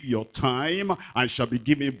 Give your time, and it shall be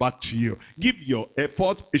given back to you. Give your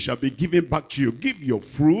effort, it shall be given back to you. Give your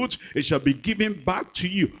fruit, it shall be given back to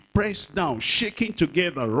you. Pressed down, shaking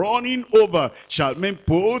together, running over, shall men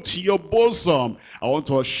put to your bosom. I want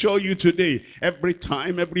to assure you today, every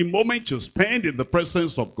time, every moment you spend in the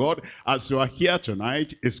presence of God, as you are here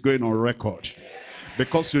tonight, is going on record.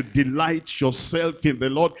 Because you delight yourself in the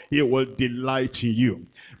Lord, he will delight in you.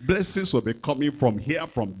 Blessings will be coming from here,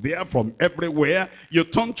 from there, from everywhere. You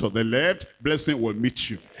turn to the left, blessing will meet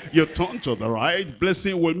you. You turn to the right,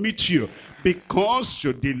 blessing will meet you. Because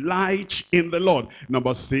you delight in the Lord.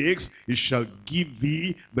 Number 6, he shall give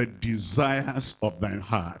thee the desires of thine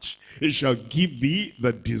heart. He shall give thee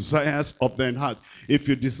the desires of thine heart. If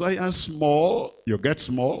you desire small, you get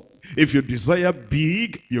small. If you desire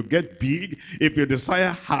big, you get big. If you desire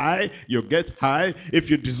high, you get high. If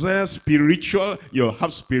you desire spiritual, you'll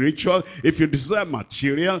have spiritual. If you desire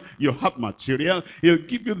material, you have material. He'll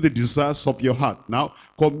give you the desires of your heart. Now,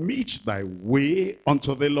 commit thy way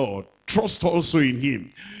unto the Lord. Trust also in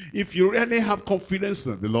him. If you really have confidence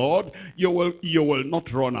in the Lord, you will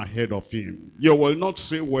not run ahead of him. You will not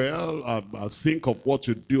say, well, I'll think of what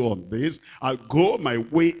to do on this. I'll go my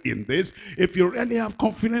way in this. If you really have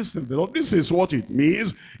confidence in the Lord, this is what it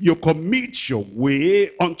means. You commit your way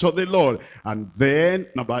unto the Lord. And then,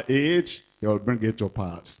 number 8, he will bring it to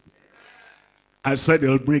pass. I said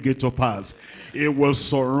he'll bring it to pass. He will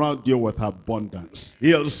surround you with abundance.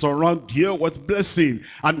 He'll surround you with blessing.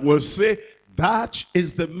 And will say, that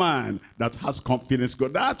is the man that has confidence.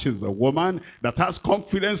 God, that is the woman that has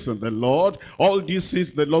confidence in the Lord. All these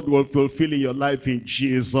things the Lord will fulfill in your life in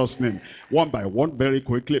Jesus' name. One by one, very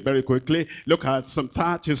quickly, very quickly. Look at Psalm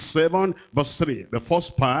 37, verse 3. The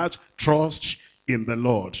first part, trust in the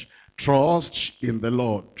Lord. Trust in the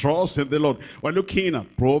Lord. Trust in the Lord. We're looking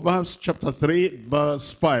at Proverbs chapter 3,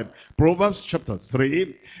 verse 5. Proverbs chapter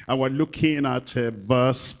 3, and we're looking at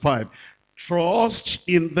verse 5. Trust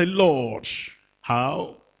in the Lord.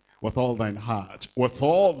 How? With all thine heart. With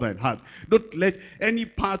all thine heart. Don't let any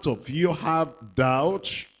part of you have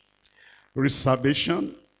doubt,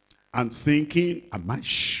 reservation, and thinking, am I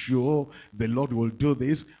sure the Lord will do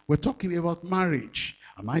this? We're talking about marriage.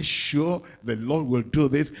 Am I sure the Lord will do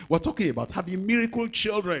this? We're talking about having miracle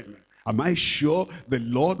children. Am I sure the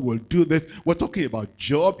Lord will do this? We're talking about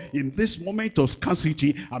job in this moment of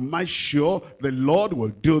scarcity. Am I sure the Lord will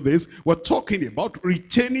do this? We're talking about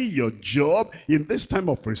retaining your job in this time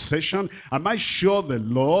of recession. Am I sure the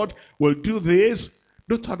Lord will do this?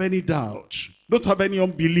 Don't have any doubt. Don't have any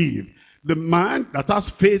unbelief. The man that has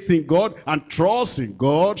faith in God and trust in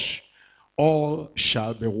God, all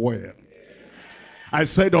shall be well. I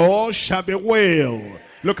said, all shall be well.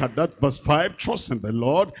 Look at that, verse 5. Trust in the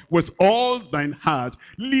Lord with all thine heart.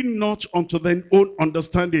 Lean not unto thine own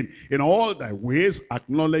understanding. In all thy ways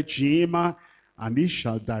acknowledge him, and he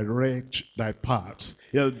shall direct thy paths.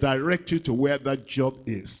 He'll direct you to where that job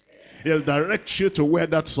is. He'll direct you to where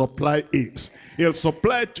that supply is. He'll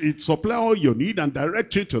supply all you need and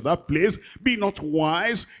direct you to that place. Be not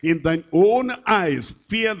wise in thine own eyes.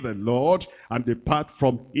 Fear the Lord and depart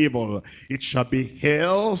from evil. It shall be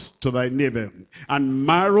health to thy navel and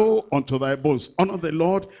marrow unto thy bones. Honor the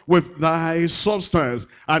Lord with thy substance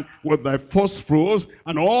and with thy first fruits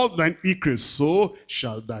and all thine increase. So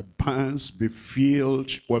shall thy barns be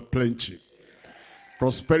filled with plenty.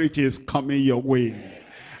 Prosperity is coming your way.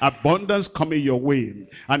 Abundance coming your way,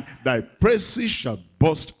 and thy presses shall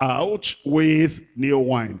burst out with new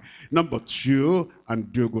wine. Number 2,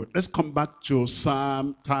 and do good. Let's come back to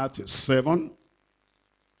Psalm 37.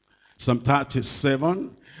 Psalm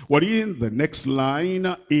 37. We're in the next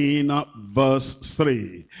line in verse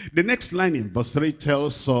 3. The next line in verse 3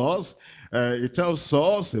 tells us, it tells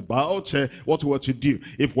us about what we're to do.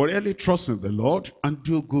 If we really trust in the Lord and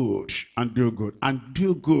do good, and do good, and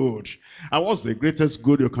do good. And what's the greatest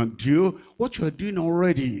good you can do? What you're doing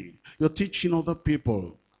already. You're teaching other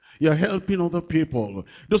people. You're helping other people.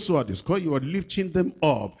 Those who are discouraged, you are lifting them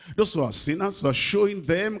up. Those who are sinners, you are showing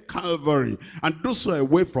them Calvary. And those who are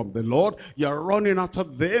away from the Lord, you are running after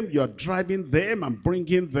them. You are driving them and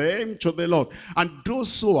bringing them to the Lord. And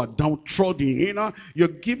those who are downtrodden, you're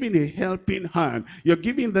giving a helping hand. You're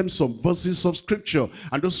giving them some verses of scripture.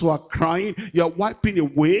 And those who are crying, you're wiping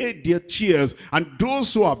away their tears. And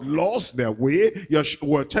those who have lost their way,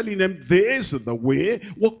 we're telling them, this is the way,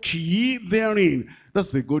 walk ye therein. That's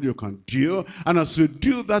the good you can do. And as you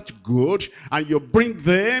do that good, and you bring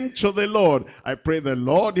them to the Lord, I pray the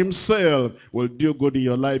Lord himself will do good in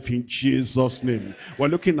your life in Jesus' name. We're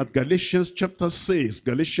looking at Galatians chapter 6.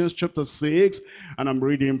 Galatians chapter 6, and I'm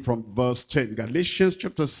reading from verse 10. Galatians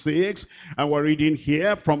chapter 6, and we're reading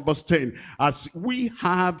here from verse 10. As we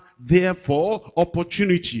have therefore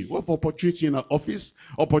opportunity. We have opportunity in our office,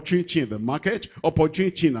 opportunity in the market,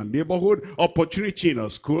 opportunity in our neighborhood, opportunity in our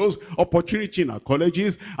schools, opportunity in our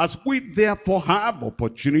colleges. As we therefore have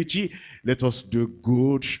opportunity, let us do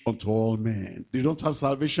good unto all men. They don't have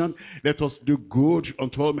salvation. Let us do good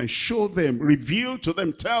unto all men. Show them, reveal to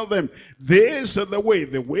them, tell them, this is the way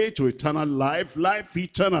to eternal life, life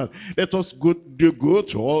eternal. Let us do good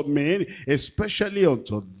to all men, especially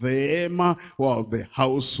unto them who are of the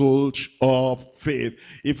household of faith.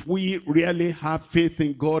 If we really have faith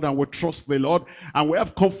in God and we trust the Lord and we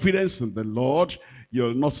have confidence in the Lord,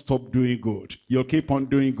 you'll not stop doing good. You'll keep on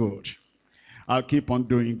doing good. I'll keep on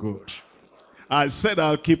doing good. I said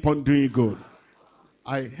I'll keep on doing good.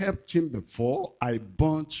 I helped him before. I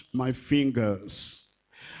burnt my fingers.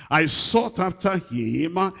 I sought after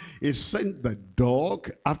him. He sent the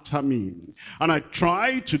dog after me. And I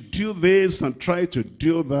tried to do this and tried to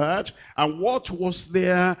do that. And what was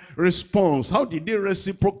their response? How did they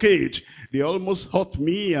reciprocate? They almost hurt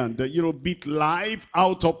me and, beat life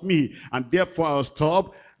out of me. And therefore I'll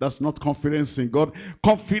stop. That's not confidence in God.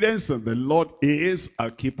 Confidence in the Lord is,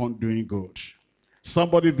 I'll keep on doing good.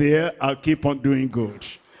 Somebody there, I'll keep on doing good.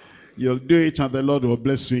 You'll do it and the Lord will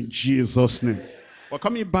bless you in Jesus' name. We're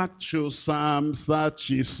coming back to Psalm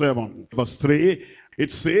 37, verse 3.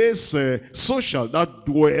 It says, so shall thou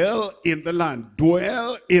dwell in the land.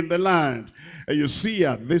 Dwell in the land. You see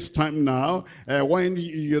at this time now, when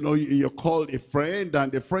you call a friend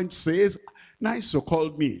and the friend says, nice you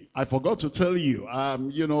called me. I forgot to tell you,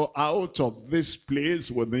 I'm out of this place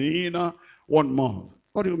within 1 month.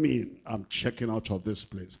 What do you mean? I'm checking out of this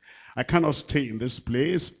place. I cannot stay in this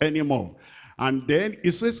place anymore. And then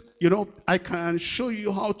he says, I can show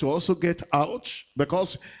you how to also get out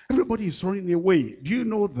because everybody is running away. Do you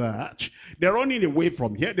know that? They're running away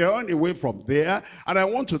from here. They're running away from there. And I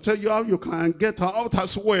want to tell you how you can get out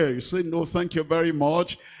as well. You say, no, thank you very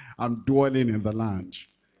much. I'm dwelling in the land.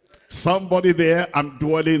 Somebody there, I'm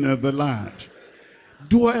dwelling in the land.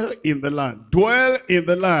 Dwell in the land. Dwell in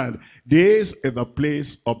the land. This is the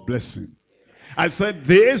place of blessing. I said,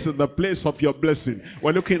 this is the place of your blessing.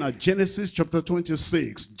 We're looking at Genesis chapter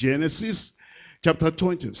 26. Genesis chapter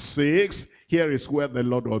 26. Here is where the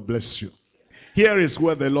Lord will bless you. Here is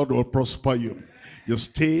where the Lord will prosper you. You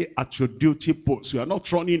stay at your duty post. You are not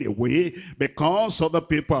running away because other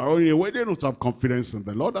people are running away. They don't have confidence in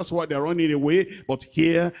the Lord. That's why they're running away. But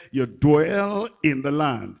here you dwell in the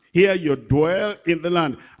land. Here you dwell in the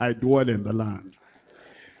land. I dwell in the land.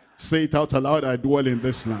 Say it out aloud. I dwell in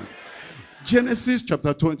this land. Genesis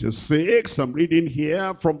chapter 26, I'm reading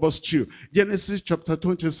here from verse 2. Genesis chapter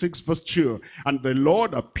 26, verse 2. And the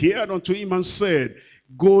Lord appeared unto him and said,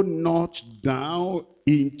 go not down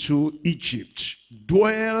into Egypt.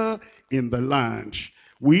 Dwell in the land,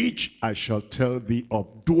 which I shall tell thee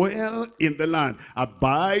of. Dwell in the land.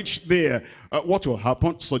 Abide there. What will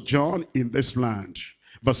happen? Sojourn in this land.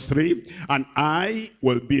 Verse 3. And I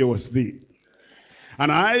will be with thee.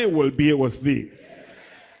 And I will be with thee.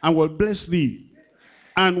 And will bless thee.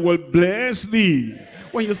 And will bless thee.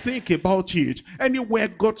 When you think about it, anywhere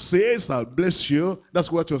God says, I'll bless you,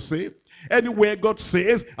 that's what you say. Anywhere God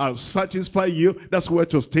says, I'll satisfy you, that's where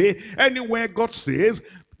to stay. Anywhere God says,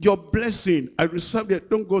 your blessing, I reserve it.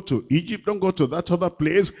 Don't go to Egypt, don't go to that other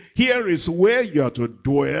place. Here is where you are to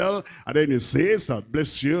dwell. And then it says, I'll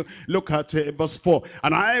bless you. Look at verse 4.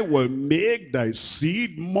 And I will make thy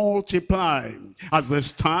seed multiply as the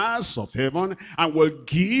stars of heaven, and will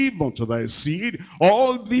give unto thy seed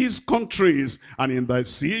all these countries. And in thy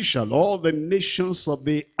seed shall all the nations of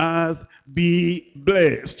the earth be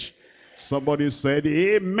blessed. Somebody said,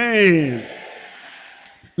 amen.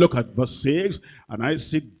 Look at verse 6. And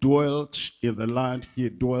Isaac dwelt in the land, he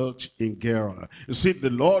dwelt in Gerar. You see, the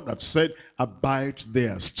Lord had said, abide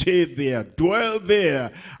there, stay there, dwell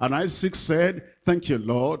there. And Isaac said, thank you,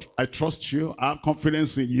 Lord. I trust you. I have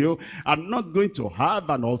confidence in you. I'm not going to have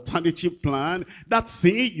an alternative plan. That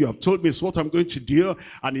thing you have told me is what I'm going to do.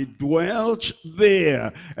 And he dwelt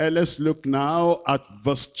there. Let's look now at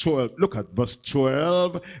verse 12. Look at verse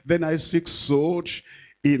 12. Then Isaac sowed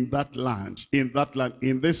in that land, in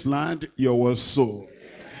this land you will sow.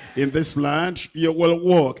 In this land you will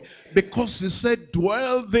walk. Because he said,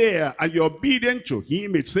 dwell there, and you're obedient to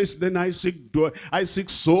him. It says, then Isaac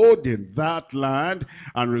sowed in that land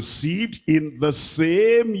and received in the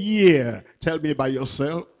same year. Tell me by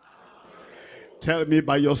yourself. Tell me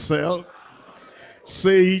by yourself.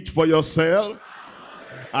 Say it for yourself.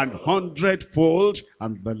 And hundredfold,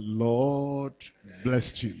 and the Lord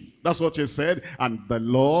blessed him. That's what he said, and the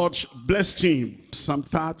Lord blessed him. Psalm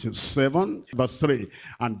 37, verse 3.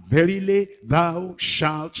 And verily thou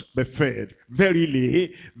shalt be fed.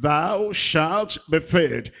 Verily thou shalt be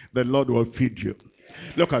fed. The Lord will feed you.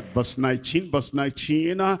 Look at verse 19. Verse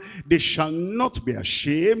 19, they shall not be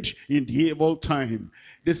ashamed in the evil time.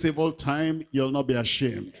 This evil time, you'll not be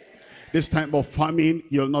ashamed. This time of famine,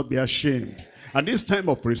 you'll not be ashamed. At this time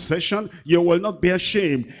of recession, you will not be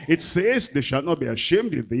ashamed. It says they shall not be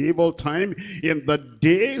ashamed in the evil time. In the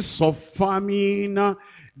days of famine,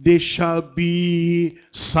 they shall be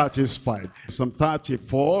satisfied. Psalm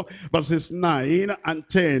 34, verses 9 and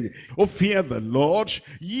 10. Oh, fear the Lord,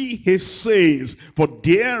 ye his saints, for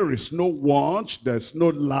there is no want, there's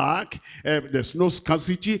no lack, there's no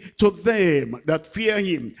scarcity to them that fear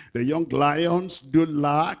him. The young lions do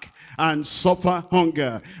lack and suffer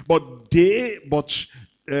hunger, but they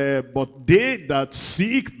that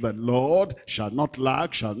seek the Lord shall not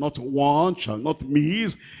lack, shall not want, shall not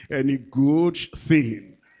miss any good thing.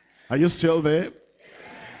 Are you still there?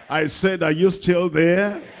 I said, are you still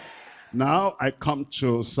there? Now I come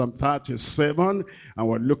to Psalm 37, and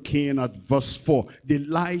we're looking at verse 4.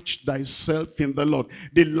 Delight thyself in the Lord.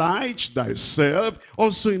 Delight thyself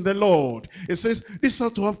also in the Lord. It says, this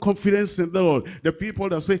ought to have confidence in the Lord. The people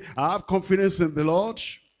that say, I have confidence in the Lord,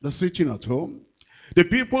 they're sitting at home. The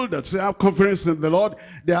people that say have confidence in the Lord,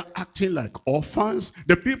 they are acting like orphans.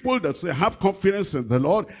 The people that say have confidence in the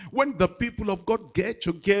Lord, when the people of God get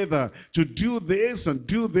together to do this and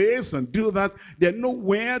do this and do that, they're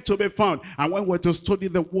nowhere to be found. And when we're to study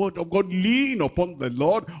the word of God, lean upon the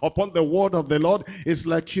Lord, upon the word of the Lord, it's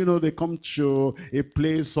like, you know, they come to a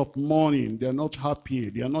place of mourning. They're not happy.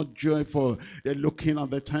 They are not joyful. They're looking at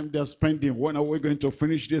the time they're spending. When are we going to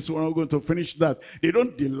finish this? When are we going to finish that? They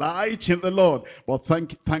don't delight in the Lord. But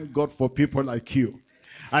thank God for people like you.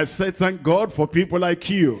 I said thank God for people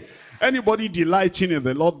like you. Anybody delighting in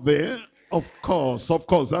the Lord there? Of course,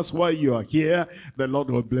 that's why you are here. The Lord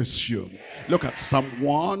will bless you. Look at Psalm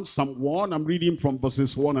 1. Psalm 1, I'm reading from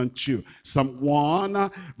verses 1 and 2. Psalm 1,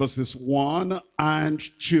 verses 1 and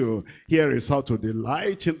 2. Here is how to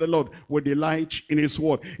delight in the Lord. We delight in his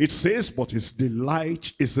word. It says, but his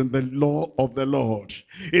delight is in the law of the Lord.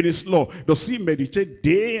 In his law does he meditate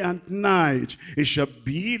day and night. It shall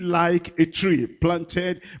be like a tree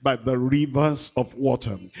planted by the rivers of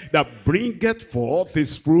water, that bringeth forth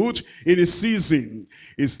his fruit in his season.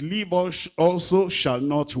 His leaf also shall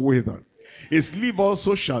not wither. His leaf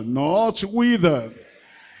also shall not wither.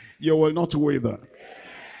 You will not wither.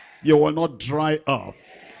 You will not dry up.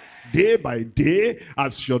 Day by day,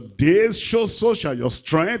 as your days show, so shall your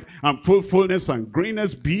strength and fullness and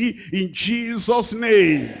greenness be, in Jesus'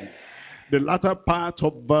 name. The latter part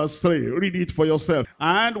of verse 3, read it for yourself.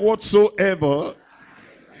 And whatsoever,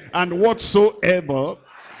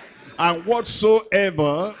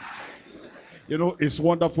 you know, it's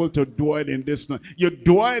wonderful to dwell in this land. You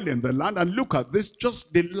dwell in the land, and look at this,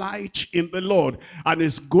 just delight in the Lord, and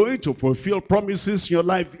it's going to fulfill promises in your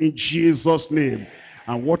life in Jesus' name.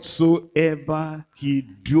 And whatsoever he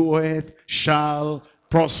doeth shall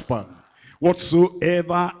prosper.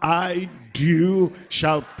 Whatsoever I do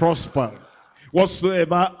shall prosper.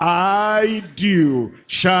 Whatsoever I do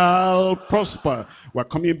shall prosper. We're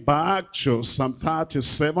coming back to Psalm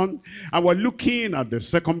 37, and we're looking at the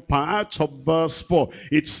second part of verse 4.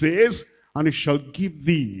 It says, and it shall give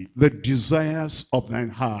thee the desires of thine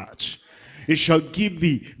heart. It shall give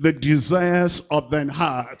thee the desires of thine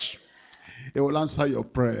heart. It will answer your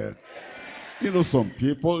prayer. You know, some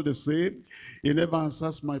people, they say, he never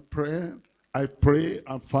answers my prayer. I pray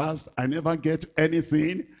and fast. I never get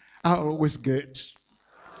anything. I always get.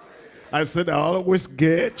 I said I always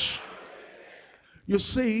get. You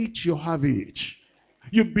say it, you have it.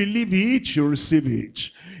 You believe it, you receive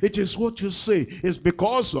it. It is what you say. It's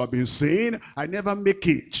because you have been saying, I never make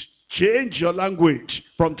it. Change your language.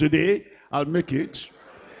 From today, I'll make it.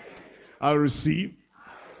 I'll receive.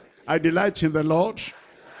 I delight in the Lord.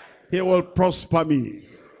 He will prosper me.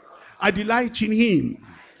 I delight in him.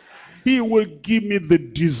 He will give me the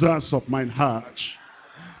desires of mine heart.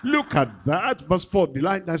 Look at that, verse 4.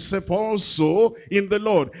 Delight thyself also in the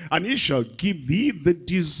Lord, and he shall give thee the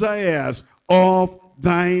desires of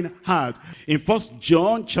thine heart. In 1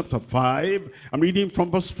 John chapter 5, I'm reading from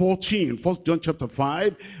verse 14. 1 John chapter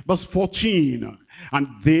 5, verse 14. And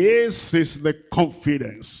this is the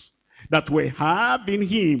confidence that we have in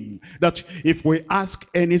him, that if we ask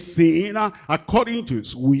anything according to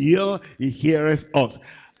his will, he heareth us.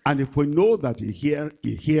 And if we know that he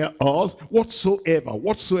hear us, whatsoever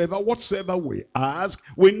we ask,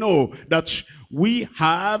 we know that we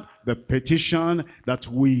have the petition that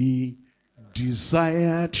we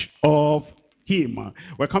desired of him.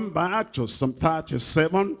 We're coming back to Psalm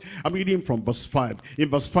 37. I'm reading from verse 5. In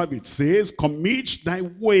verse 5 it says, commit thy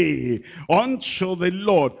way unto the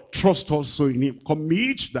Lord. Trust also in him.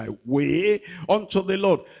 Commit thy way unto the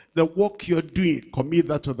Lord. The work you're doing, commit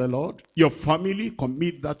that to the Lord. Your family,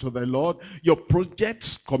 commit that to the Lord. Your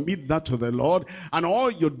projects, commit that to the Lord. And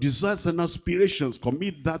all your desires and aspirations,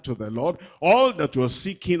 commit that to the Lord. All that you're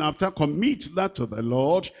seeking after, commit that to the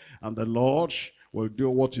Lord. And the Lord will do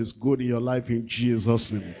what is good in your life in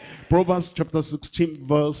Jesus' name. Proverbs chapter 16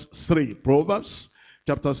 verse 3. Proverbs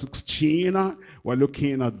chapter 16, we're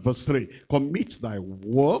looking at verse 3. Commit thy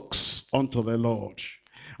works unto the Lord,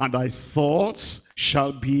 and thy thoughts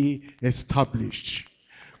shall be established.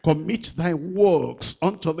 Commit thy works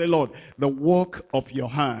unto the Lord. The work of your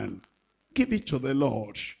hand, give it to the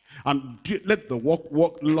Lord. And let the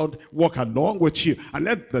Lord walk along with you. And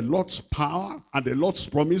let the Lord's power and the Lord's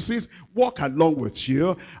promises walk along with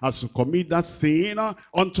you as you commit that thing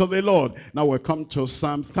unto the Lord. Now we come to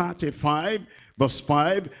Psalm 35, verse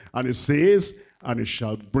 5. And it says, and it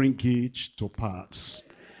shall bring it to pass.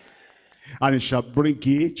 And it shall bring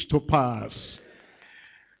it to pass.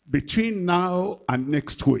 Between now and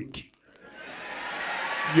next week,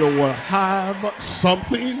 you will have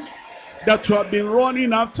something that you have been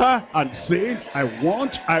running after and saying, I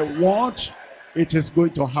want, it is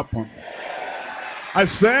going to happen. I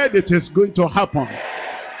said it is going to happen.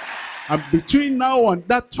 And between now and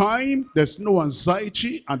that time, there's no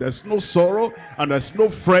anxiety, and there's no sorrow, and there's no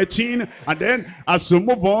fretting. And then as you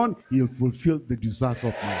move on, he'll fulfill the desires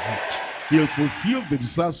of my heart. He'll fulfill the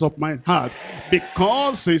desires of my heart.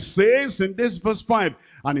 Because it says in this verse 5,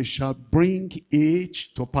 and it shall bring it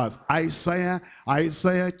to pass. Isaiah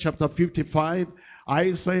chapter 55.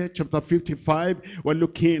 Isaiah chapter 55, we're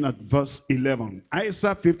looking at verse 11.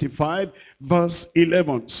 Isaiah 55, verse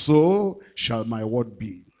 11. So shall my word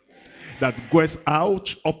be that goeth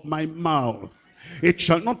out of my mouth. It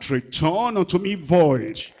shall not return unto me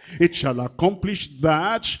void. It shall accomplish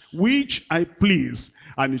that which I please,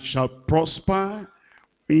 and it shall prosper.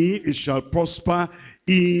 It shall prosper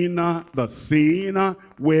in the thing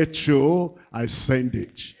whereto I send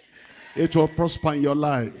it. It will prosper in your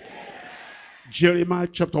life. Jeremiah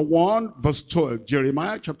chapter 1 verse 12.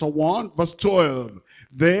 Jeremiah chapter 1 verse 12.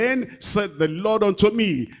 Then said the Lord unto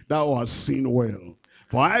me, thou hast seen well,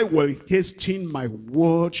 for I will hasten my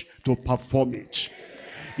word to perform it.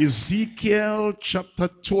 Ezekiel chapter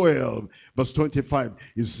 12 verse 25.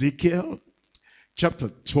 Ezekiel chapter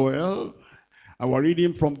 12, and we're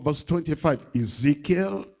reading from verse 25.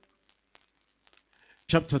 Ezekiel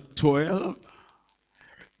chapter 12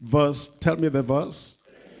 verse, tell me the verse.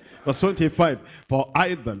 Verse 25. For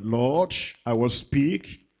I the Lord, I will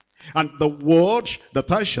speak, and the word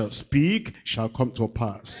that I shall speak shall come to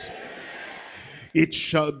pass. It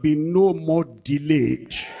shall be no more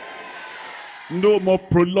delayed, no more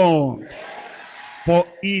prolonged. For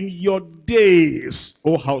in your days,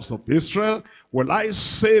 O house of Israel, will I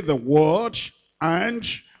say the word, and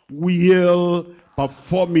will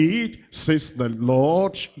perform it, says the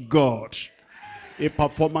Lord God. A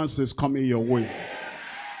performance is coming your way.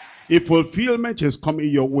 A fulfillment is coming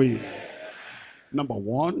your way. Number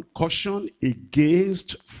one, caution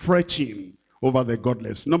against fretting over the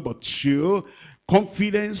godless. Number two,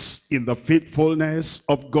 confidence in the faithfulness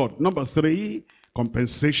of God. Number three,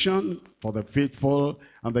 compensation for the faithful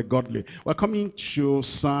and the godly. We're coming to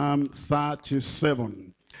Psalm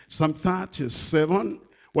 37. Psalm 37,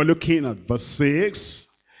 we're looking at verse 6.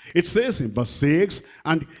 It says in verse 6,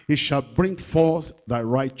 and he shall bring forth thy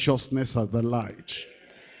righteousness as the light,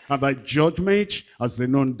 and thy judgment as the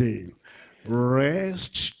noonday.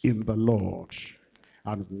 Rest in the Lord,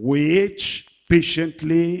 and wait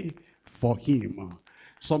patiently for him.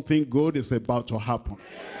 Something good is about to happen.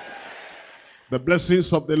 The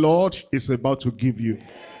blessings of the Lord is about to give you.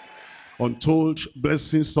 Untold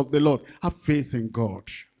blessings of the Lord. Have faith in God.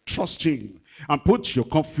 Trust him and put your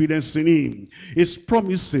confidence in him. His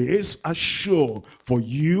promises are sure for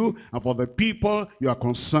you and for the people you are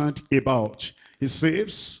concerned about. He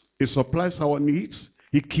saves, he supplies our needs,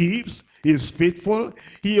 he keeps, he is faithful.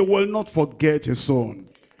 He will not forget his own.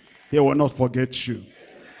 He will not forget you.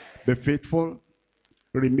 Be faithful,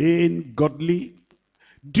 remain godly,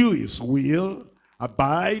 do his will,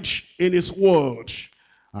 abide in his word,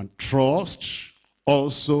 and trust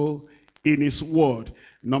also in his word.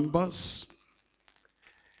 In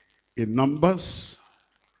Numbers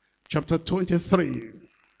chapter 23.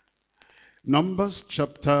 Numbers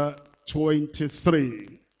chapter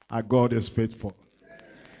 23. Our God is faithful.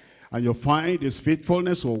 And you'll find his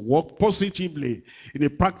faithfulness will work positively in a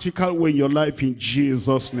practical way in your life in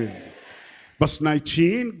Jesus' name. Verse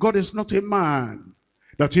 19, God is not a man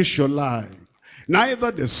that he should lie,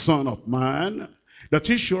 neither the son of man that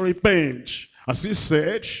he should repent. As he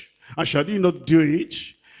said, and shall he not do it?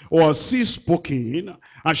 Or as he spoken,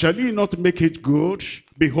 and shall he not make it good?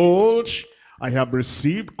 Behold, I have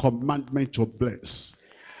received commandment to bless.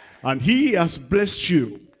 And he has blessed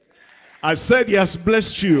you. I said he has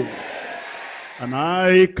blessed you. And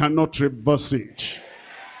I cannot reverse it.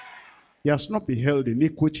 He has not beheld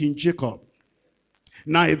iniquity in Jacob,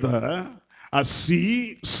 neither has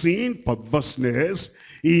he seen perverseness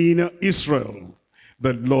in Israel.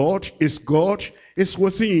 The Lord is God is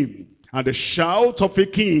with him, and the shout of a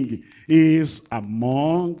king is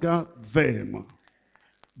among them.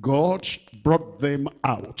 God brought them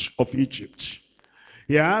out of Egypt.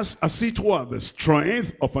 He has, as it were, the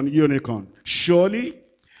strength of an unicorn. Surely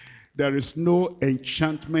there is no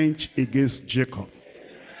enchantment against Jacob.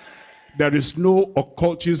 There is no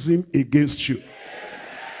occultism against you.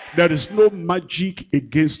 There is no magic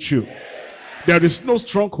against you. There is no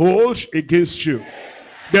stronghold against you.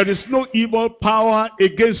 There is no evil power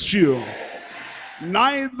against you.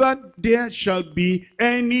 Neither there shall be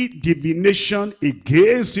any divination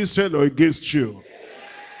against Israel or against you.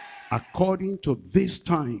 According to this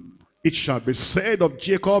time, it shall be said of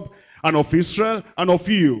Jacob and of Israel and of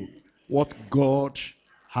you, what God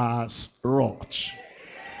has wrought,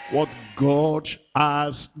 what God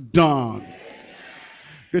has done.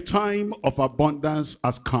 The time of abundance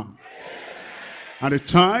has come, and the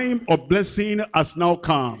time of blessing has now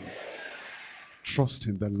come. Trust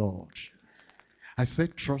in the Lord. I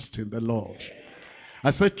said trust in the Lord.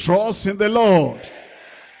 I said trust in the Lord.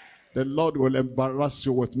 The Lord will embarrass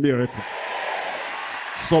you with miracles,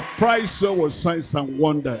 surprise you with signs and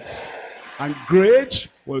wonders, and great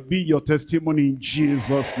will be your testimony in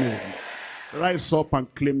Jesus' name. Rise up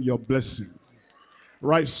and claim your blessing.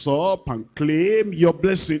 Rise up and claim your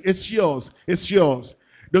blessing. It's yours. It's yours.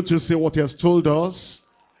 Don't you see what he has told us?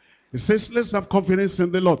 He says, let's have confidence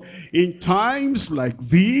in the Lord. In times like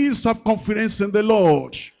these, have confidence in the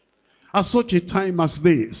Lord. At such a time as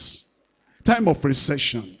this, time of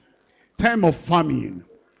recession, time of famine,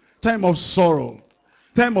 time of sorrow,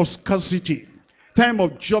 time of scarcity, time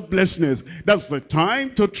of joblessness, that's the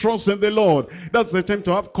time to trust in the Lord. That's the time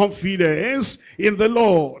to have confidence in the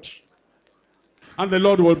Lord. And the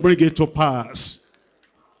Lord will bring it to pass.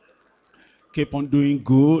 Keep on doing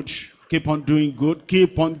good. Keep on doing good.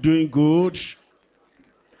 Keep on doing good.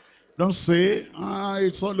 Don't say,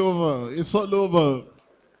 it's all over. It's all over.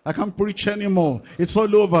 I can't preach anymore. It's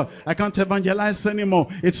all over. I can't evangelize anymore.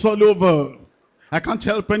 It's all over. I can't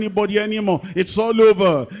help anybody anymore. It's all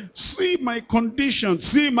over. See my condition.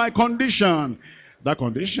 See my condition. That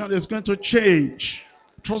condition is going to change.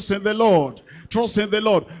 Trust in the Lord. Trust in the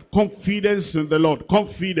Lord. Confidence in the Lord.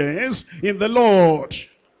 Confidence in the Lord.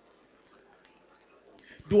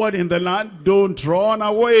 Dwell in the land. Don't run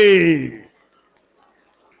away.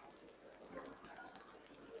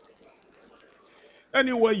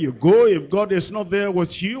 Anywhere you go, if God is not there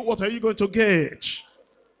with you, what are you going to get?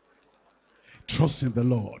 Trust in the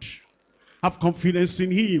Lord. Have confidence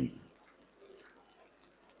in him.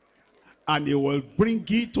 And he will bring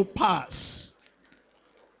it to pass.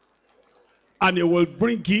 And he will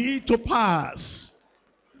bring it to pass.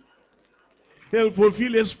 He'll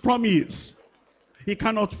fulfill his promise. He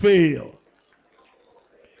cannot fail.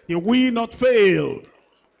 He will not fail.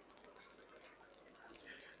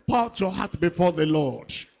 Pour out your heart before the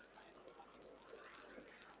Lord.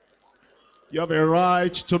 You have a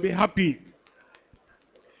right to be happy.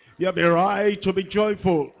 You have a right to be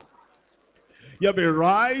joyful. You have a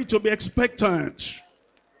right to be expectant.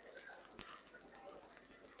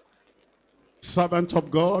 Servant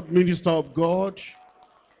of God, minister of God,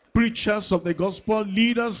 preachers of the gospel,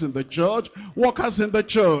 leaders in the church, workers in the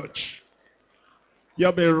church. You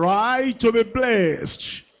have a right to be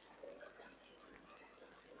blessed.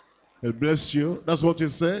 He'll bless you. That's what he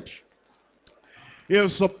said. He'll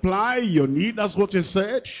supply your need. That's what he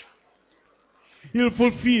said. He'll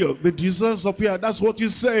fulfill the desires of your heart. That's what he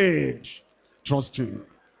said. Trust him.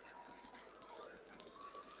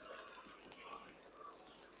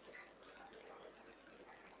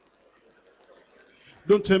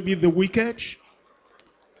 Don't envy the wicked.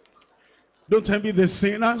 Don't envy the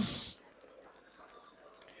sinners.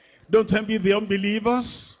 Don't envy the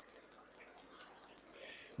unbelievers.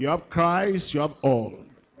 You have Christ, you have all.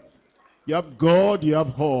 You have God, you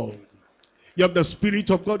have all. You have the Spirit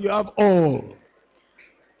of God, you have all.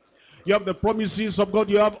 You have the promises of God,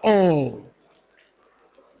 you have all.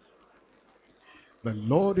 The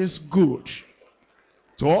Lord is good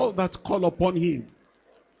to all that call upon him.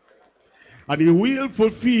 And he will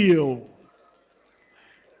fulfill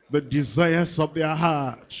the desires of their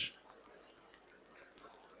heart.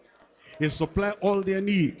 He supply all their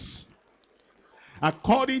needs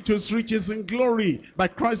according to his riches in glory by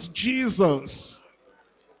Christ Jesus.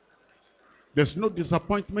 There's no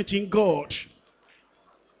disappointment in God.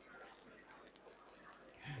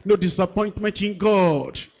 No disappointment in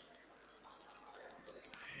God.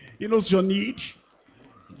 He knows your need.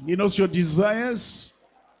 He knows your desires.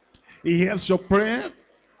 He hears your prayer.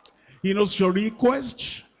 He knows your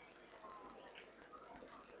request.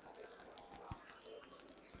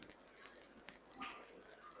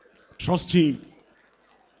 Trust him.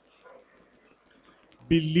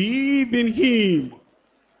 Believe in him.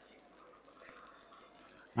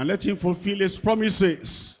 And let him fulfill his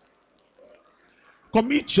promises.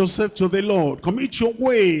 Commit yourself to the Lord. Commit your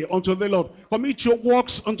way unto the Lord. Commit your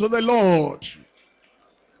works unto the Lord.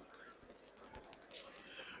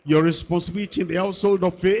 Your responsibility in the household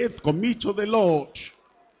of faith, commit to the Lord.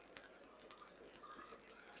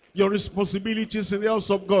 Your responsibilities in the house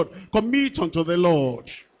of God, commit unto the Lord.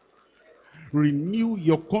 Renew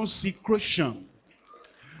your consecration.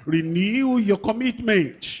 Renew your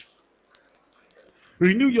commitment.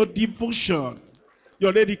 Renew your devotion,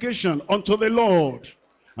 your dedication unto the Lord.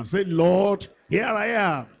 And say, Lord, here I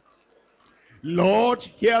am. Lord,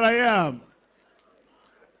 here I am.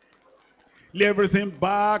 Lay everything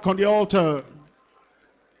back on the altar.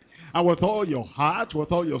 And with all your heart,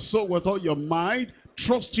 with all your soul, with all your mind,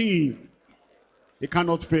 trust him. He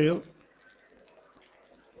cannot fail.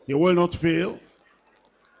 He will not fail.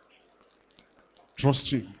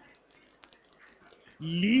 Trust him.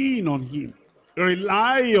 Lean on him.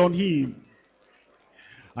 Rely on him.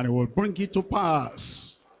 And he will bring it to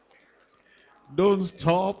pass. Don't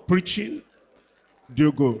stop preaching.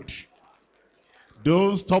 Do good.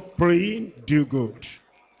 Don't stop praying. Do good.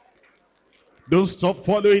 Don't stop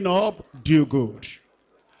following up. Do good.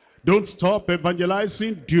 Don't stop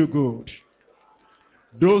evangelizing. Do good.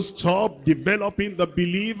 Don't stop developing the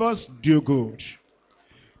believers. Do good.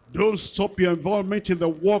 Don't stop your involvement in the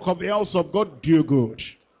work of the house of God. Do good.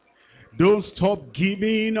 Don't stop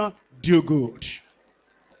giving. Do good.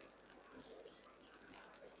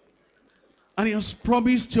 And he has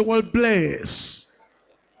promised he will bless.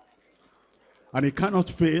 And he cannot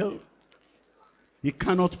fail. He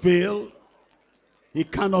cannot fail. He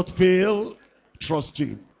cannot fail. Trust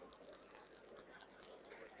him.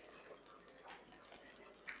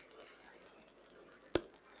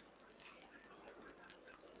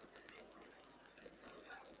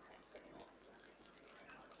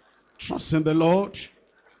 Trust in the Lord.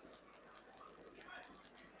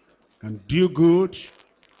 And do good.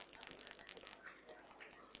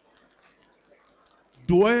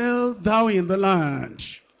 Dwell thou in the land.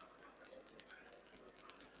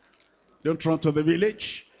 Don't run to the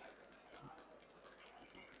village.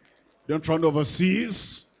 Don't run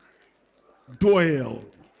overseas. Dwell.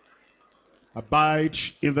 Abide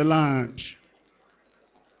in the land.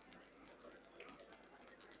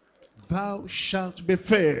 Thou shalt be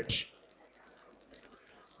fed.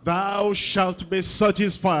 Thou shalt be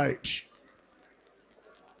satisfied.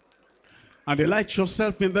 And delight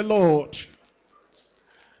yourself in the Lord.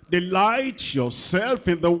 Delight yourself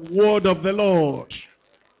in the word of the Lord.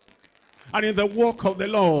 And in the work of the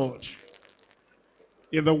Lord.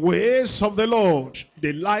 In the ways of the Lord.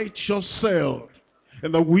 Delight yourself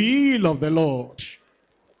in the will of the Lord.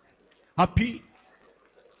 Happy,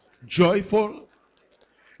 joyful,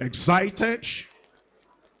 excited,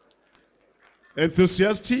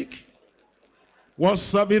 enthusiastic, while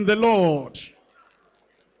serving the Lord.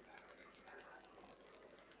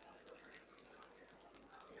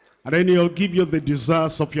 And then he'll give you the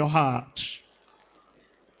desires of your heart.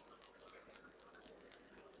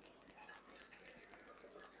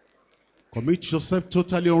 Commit yourself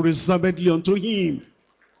totally unreservedly unto him.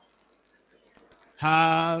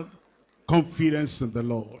 Have confidence in the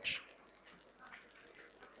Lord.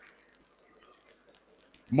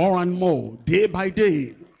 More and more, day by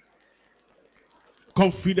day,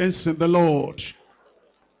 confidence in the Lord.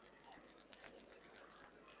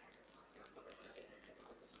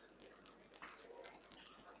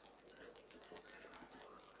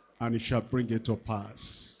 And he shall bring it to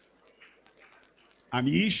pass. And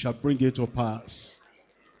he shall bring it to pass.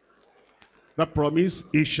 That promise,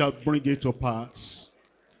 he shall bring it to pass.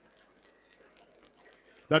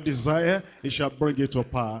 That desire, he shall bring it to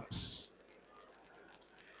pass.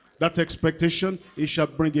 That expectation, he shall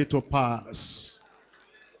bring it to pass.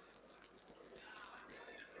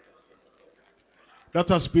 That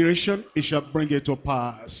aspiration, he shall bring it to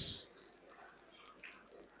pass.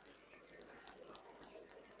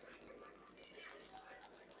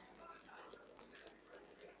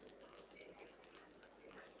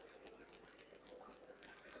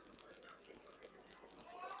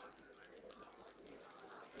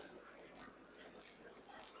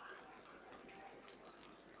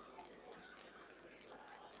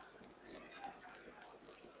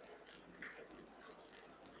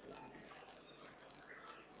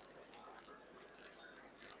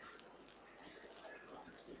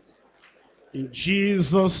 In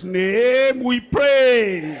Jesus' name we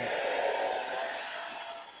pray.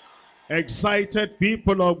 Excited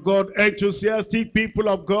people of God, enthusiastic people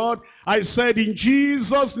of God, I said in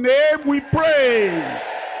Jesus' name we pray.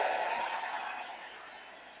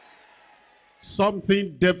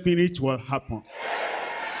 Something definite will happen.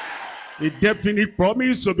 A definite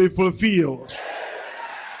promise will be fulfilled.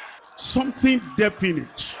 Something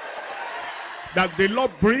definite that the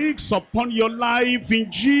Lord brings upon your life in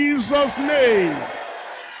Jesus' name.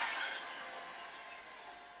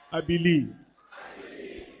 I believe.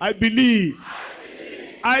 I believe.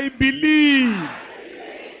 I believe.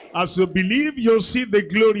 As you believe, you'll see the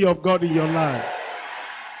glory of God in your life.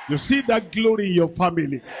 You see that glory in your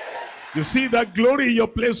family. You see that glory in your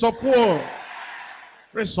place of work.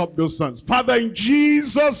 Raise up those hands. Father, in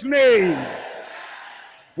Jesus' name,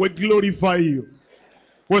 we glorify you.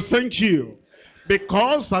 We thank you.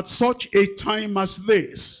 Because at such a time as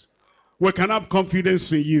this, we can have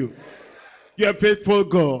confidence in you. You are faithful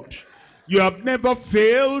God. You have never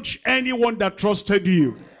failed anyone that trusted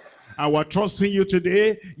you. And we're trusting you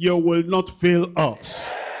today. You will not fail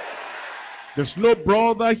us. There's no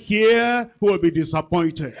brother here who will be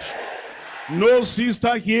disappointed. No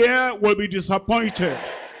sister here will be disappointed.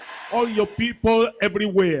 All your people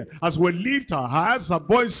everywhere, as we lift our hearts, our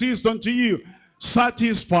voices unto you,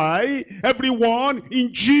 satisfy everyone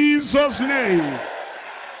in Jesus' name.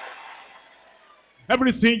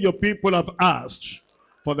 Everything your people have asked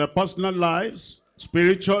for their personal lives,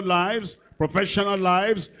 spiritual lives, professional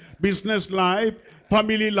lives, business life,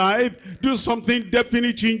 family life, do something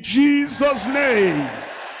definite in Jesus' name.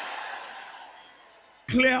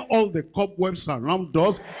 Clear all the cobwebs around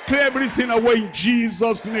us. Clear everything away in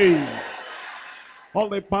Jesus' name. All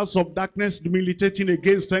the powers of darkness militating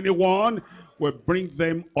against anyone, will bring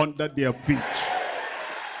them under their feet.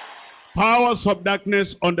 Powers of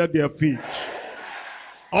darkness under their feet.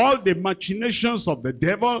 All the machinations of the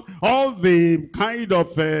devil, all the kind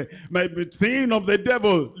of thing of the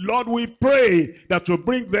devil, Lord, we pray that will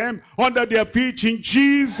bring them under their feet in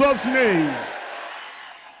Jesus' name.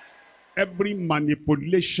 Every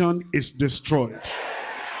manipulation is destroyed.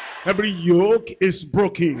 Every yoke is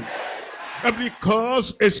broken. Every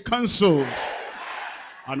curse is cancelled.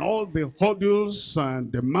 And all the hurdles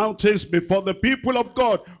and the mountains before the people of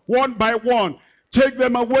God, one by one, take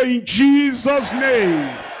them away in Jesus'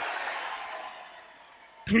 name.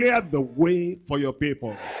 Clear the way for your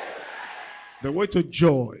people. The way to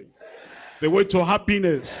joy. The way to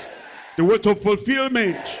happiness. The way to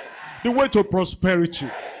fulfillment. The way to prosperity.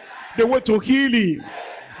 The way to healing.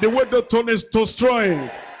 The way to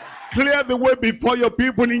strength. Clear the way before your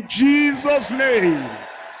people in Jesus' name.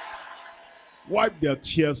 Wipe their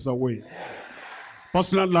tears away.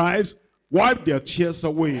 Personal lives, wipe their tears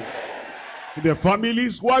away. In their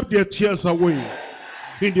families, wipe their tears away.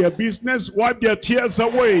 In their business, wipe their tears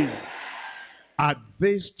away. At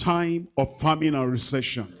this time of famine and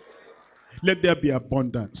recession, let there be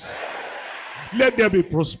abundance. Let there be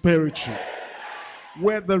prosperity.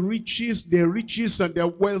 Where the riches and their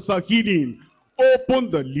wealth are hidden, open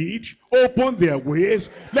the lid, open their ways,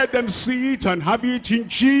 let them see it and have it in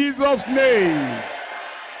Jesus' name.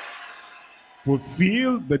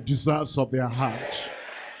 Fulfill the desires of their heart.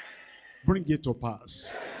 Bring it to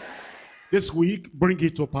pass. This week, bring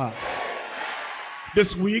it to pass.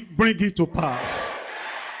 This week, bring it to pass.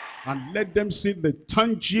 And let them see the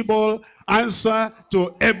tangible answer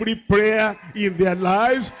to every prayer in their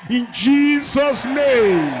lives, in Jesus'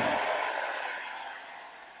 name.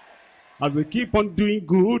 As they keep on doing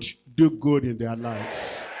good, do good in their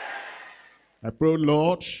lives. I pray,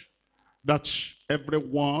 Lord, that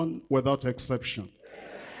everyone, without exception,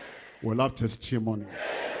 will have testimony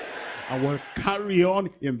and will carry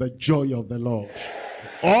on in the joy of the Lord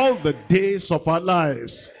all the days of our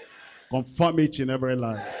lives. Confirm it in every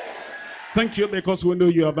life. Thank you, because we know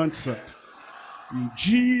you have answered. In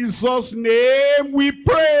Jesus' name we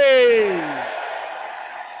pray.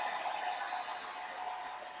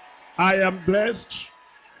 I am blessed.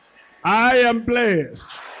 I am blessed.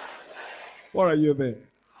 What are you there?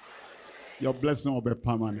 Your blessing will be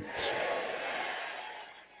permanent.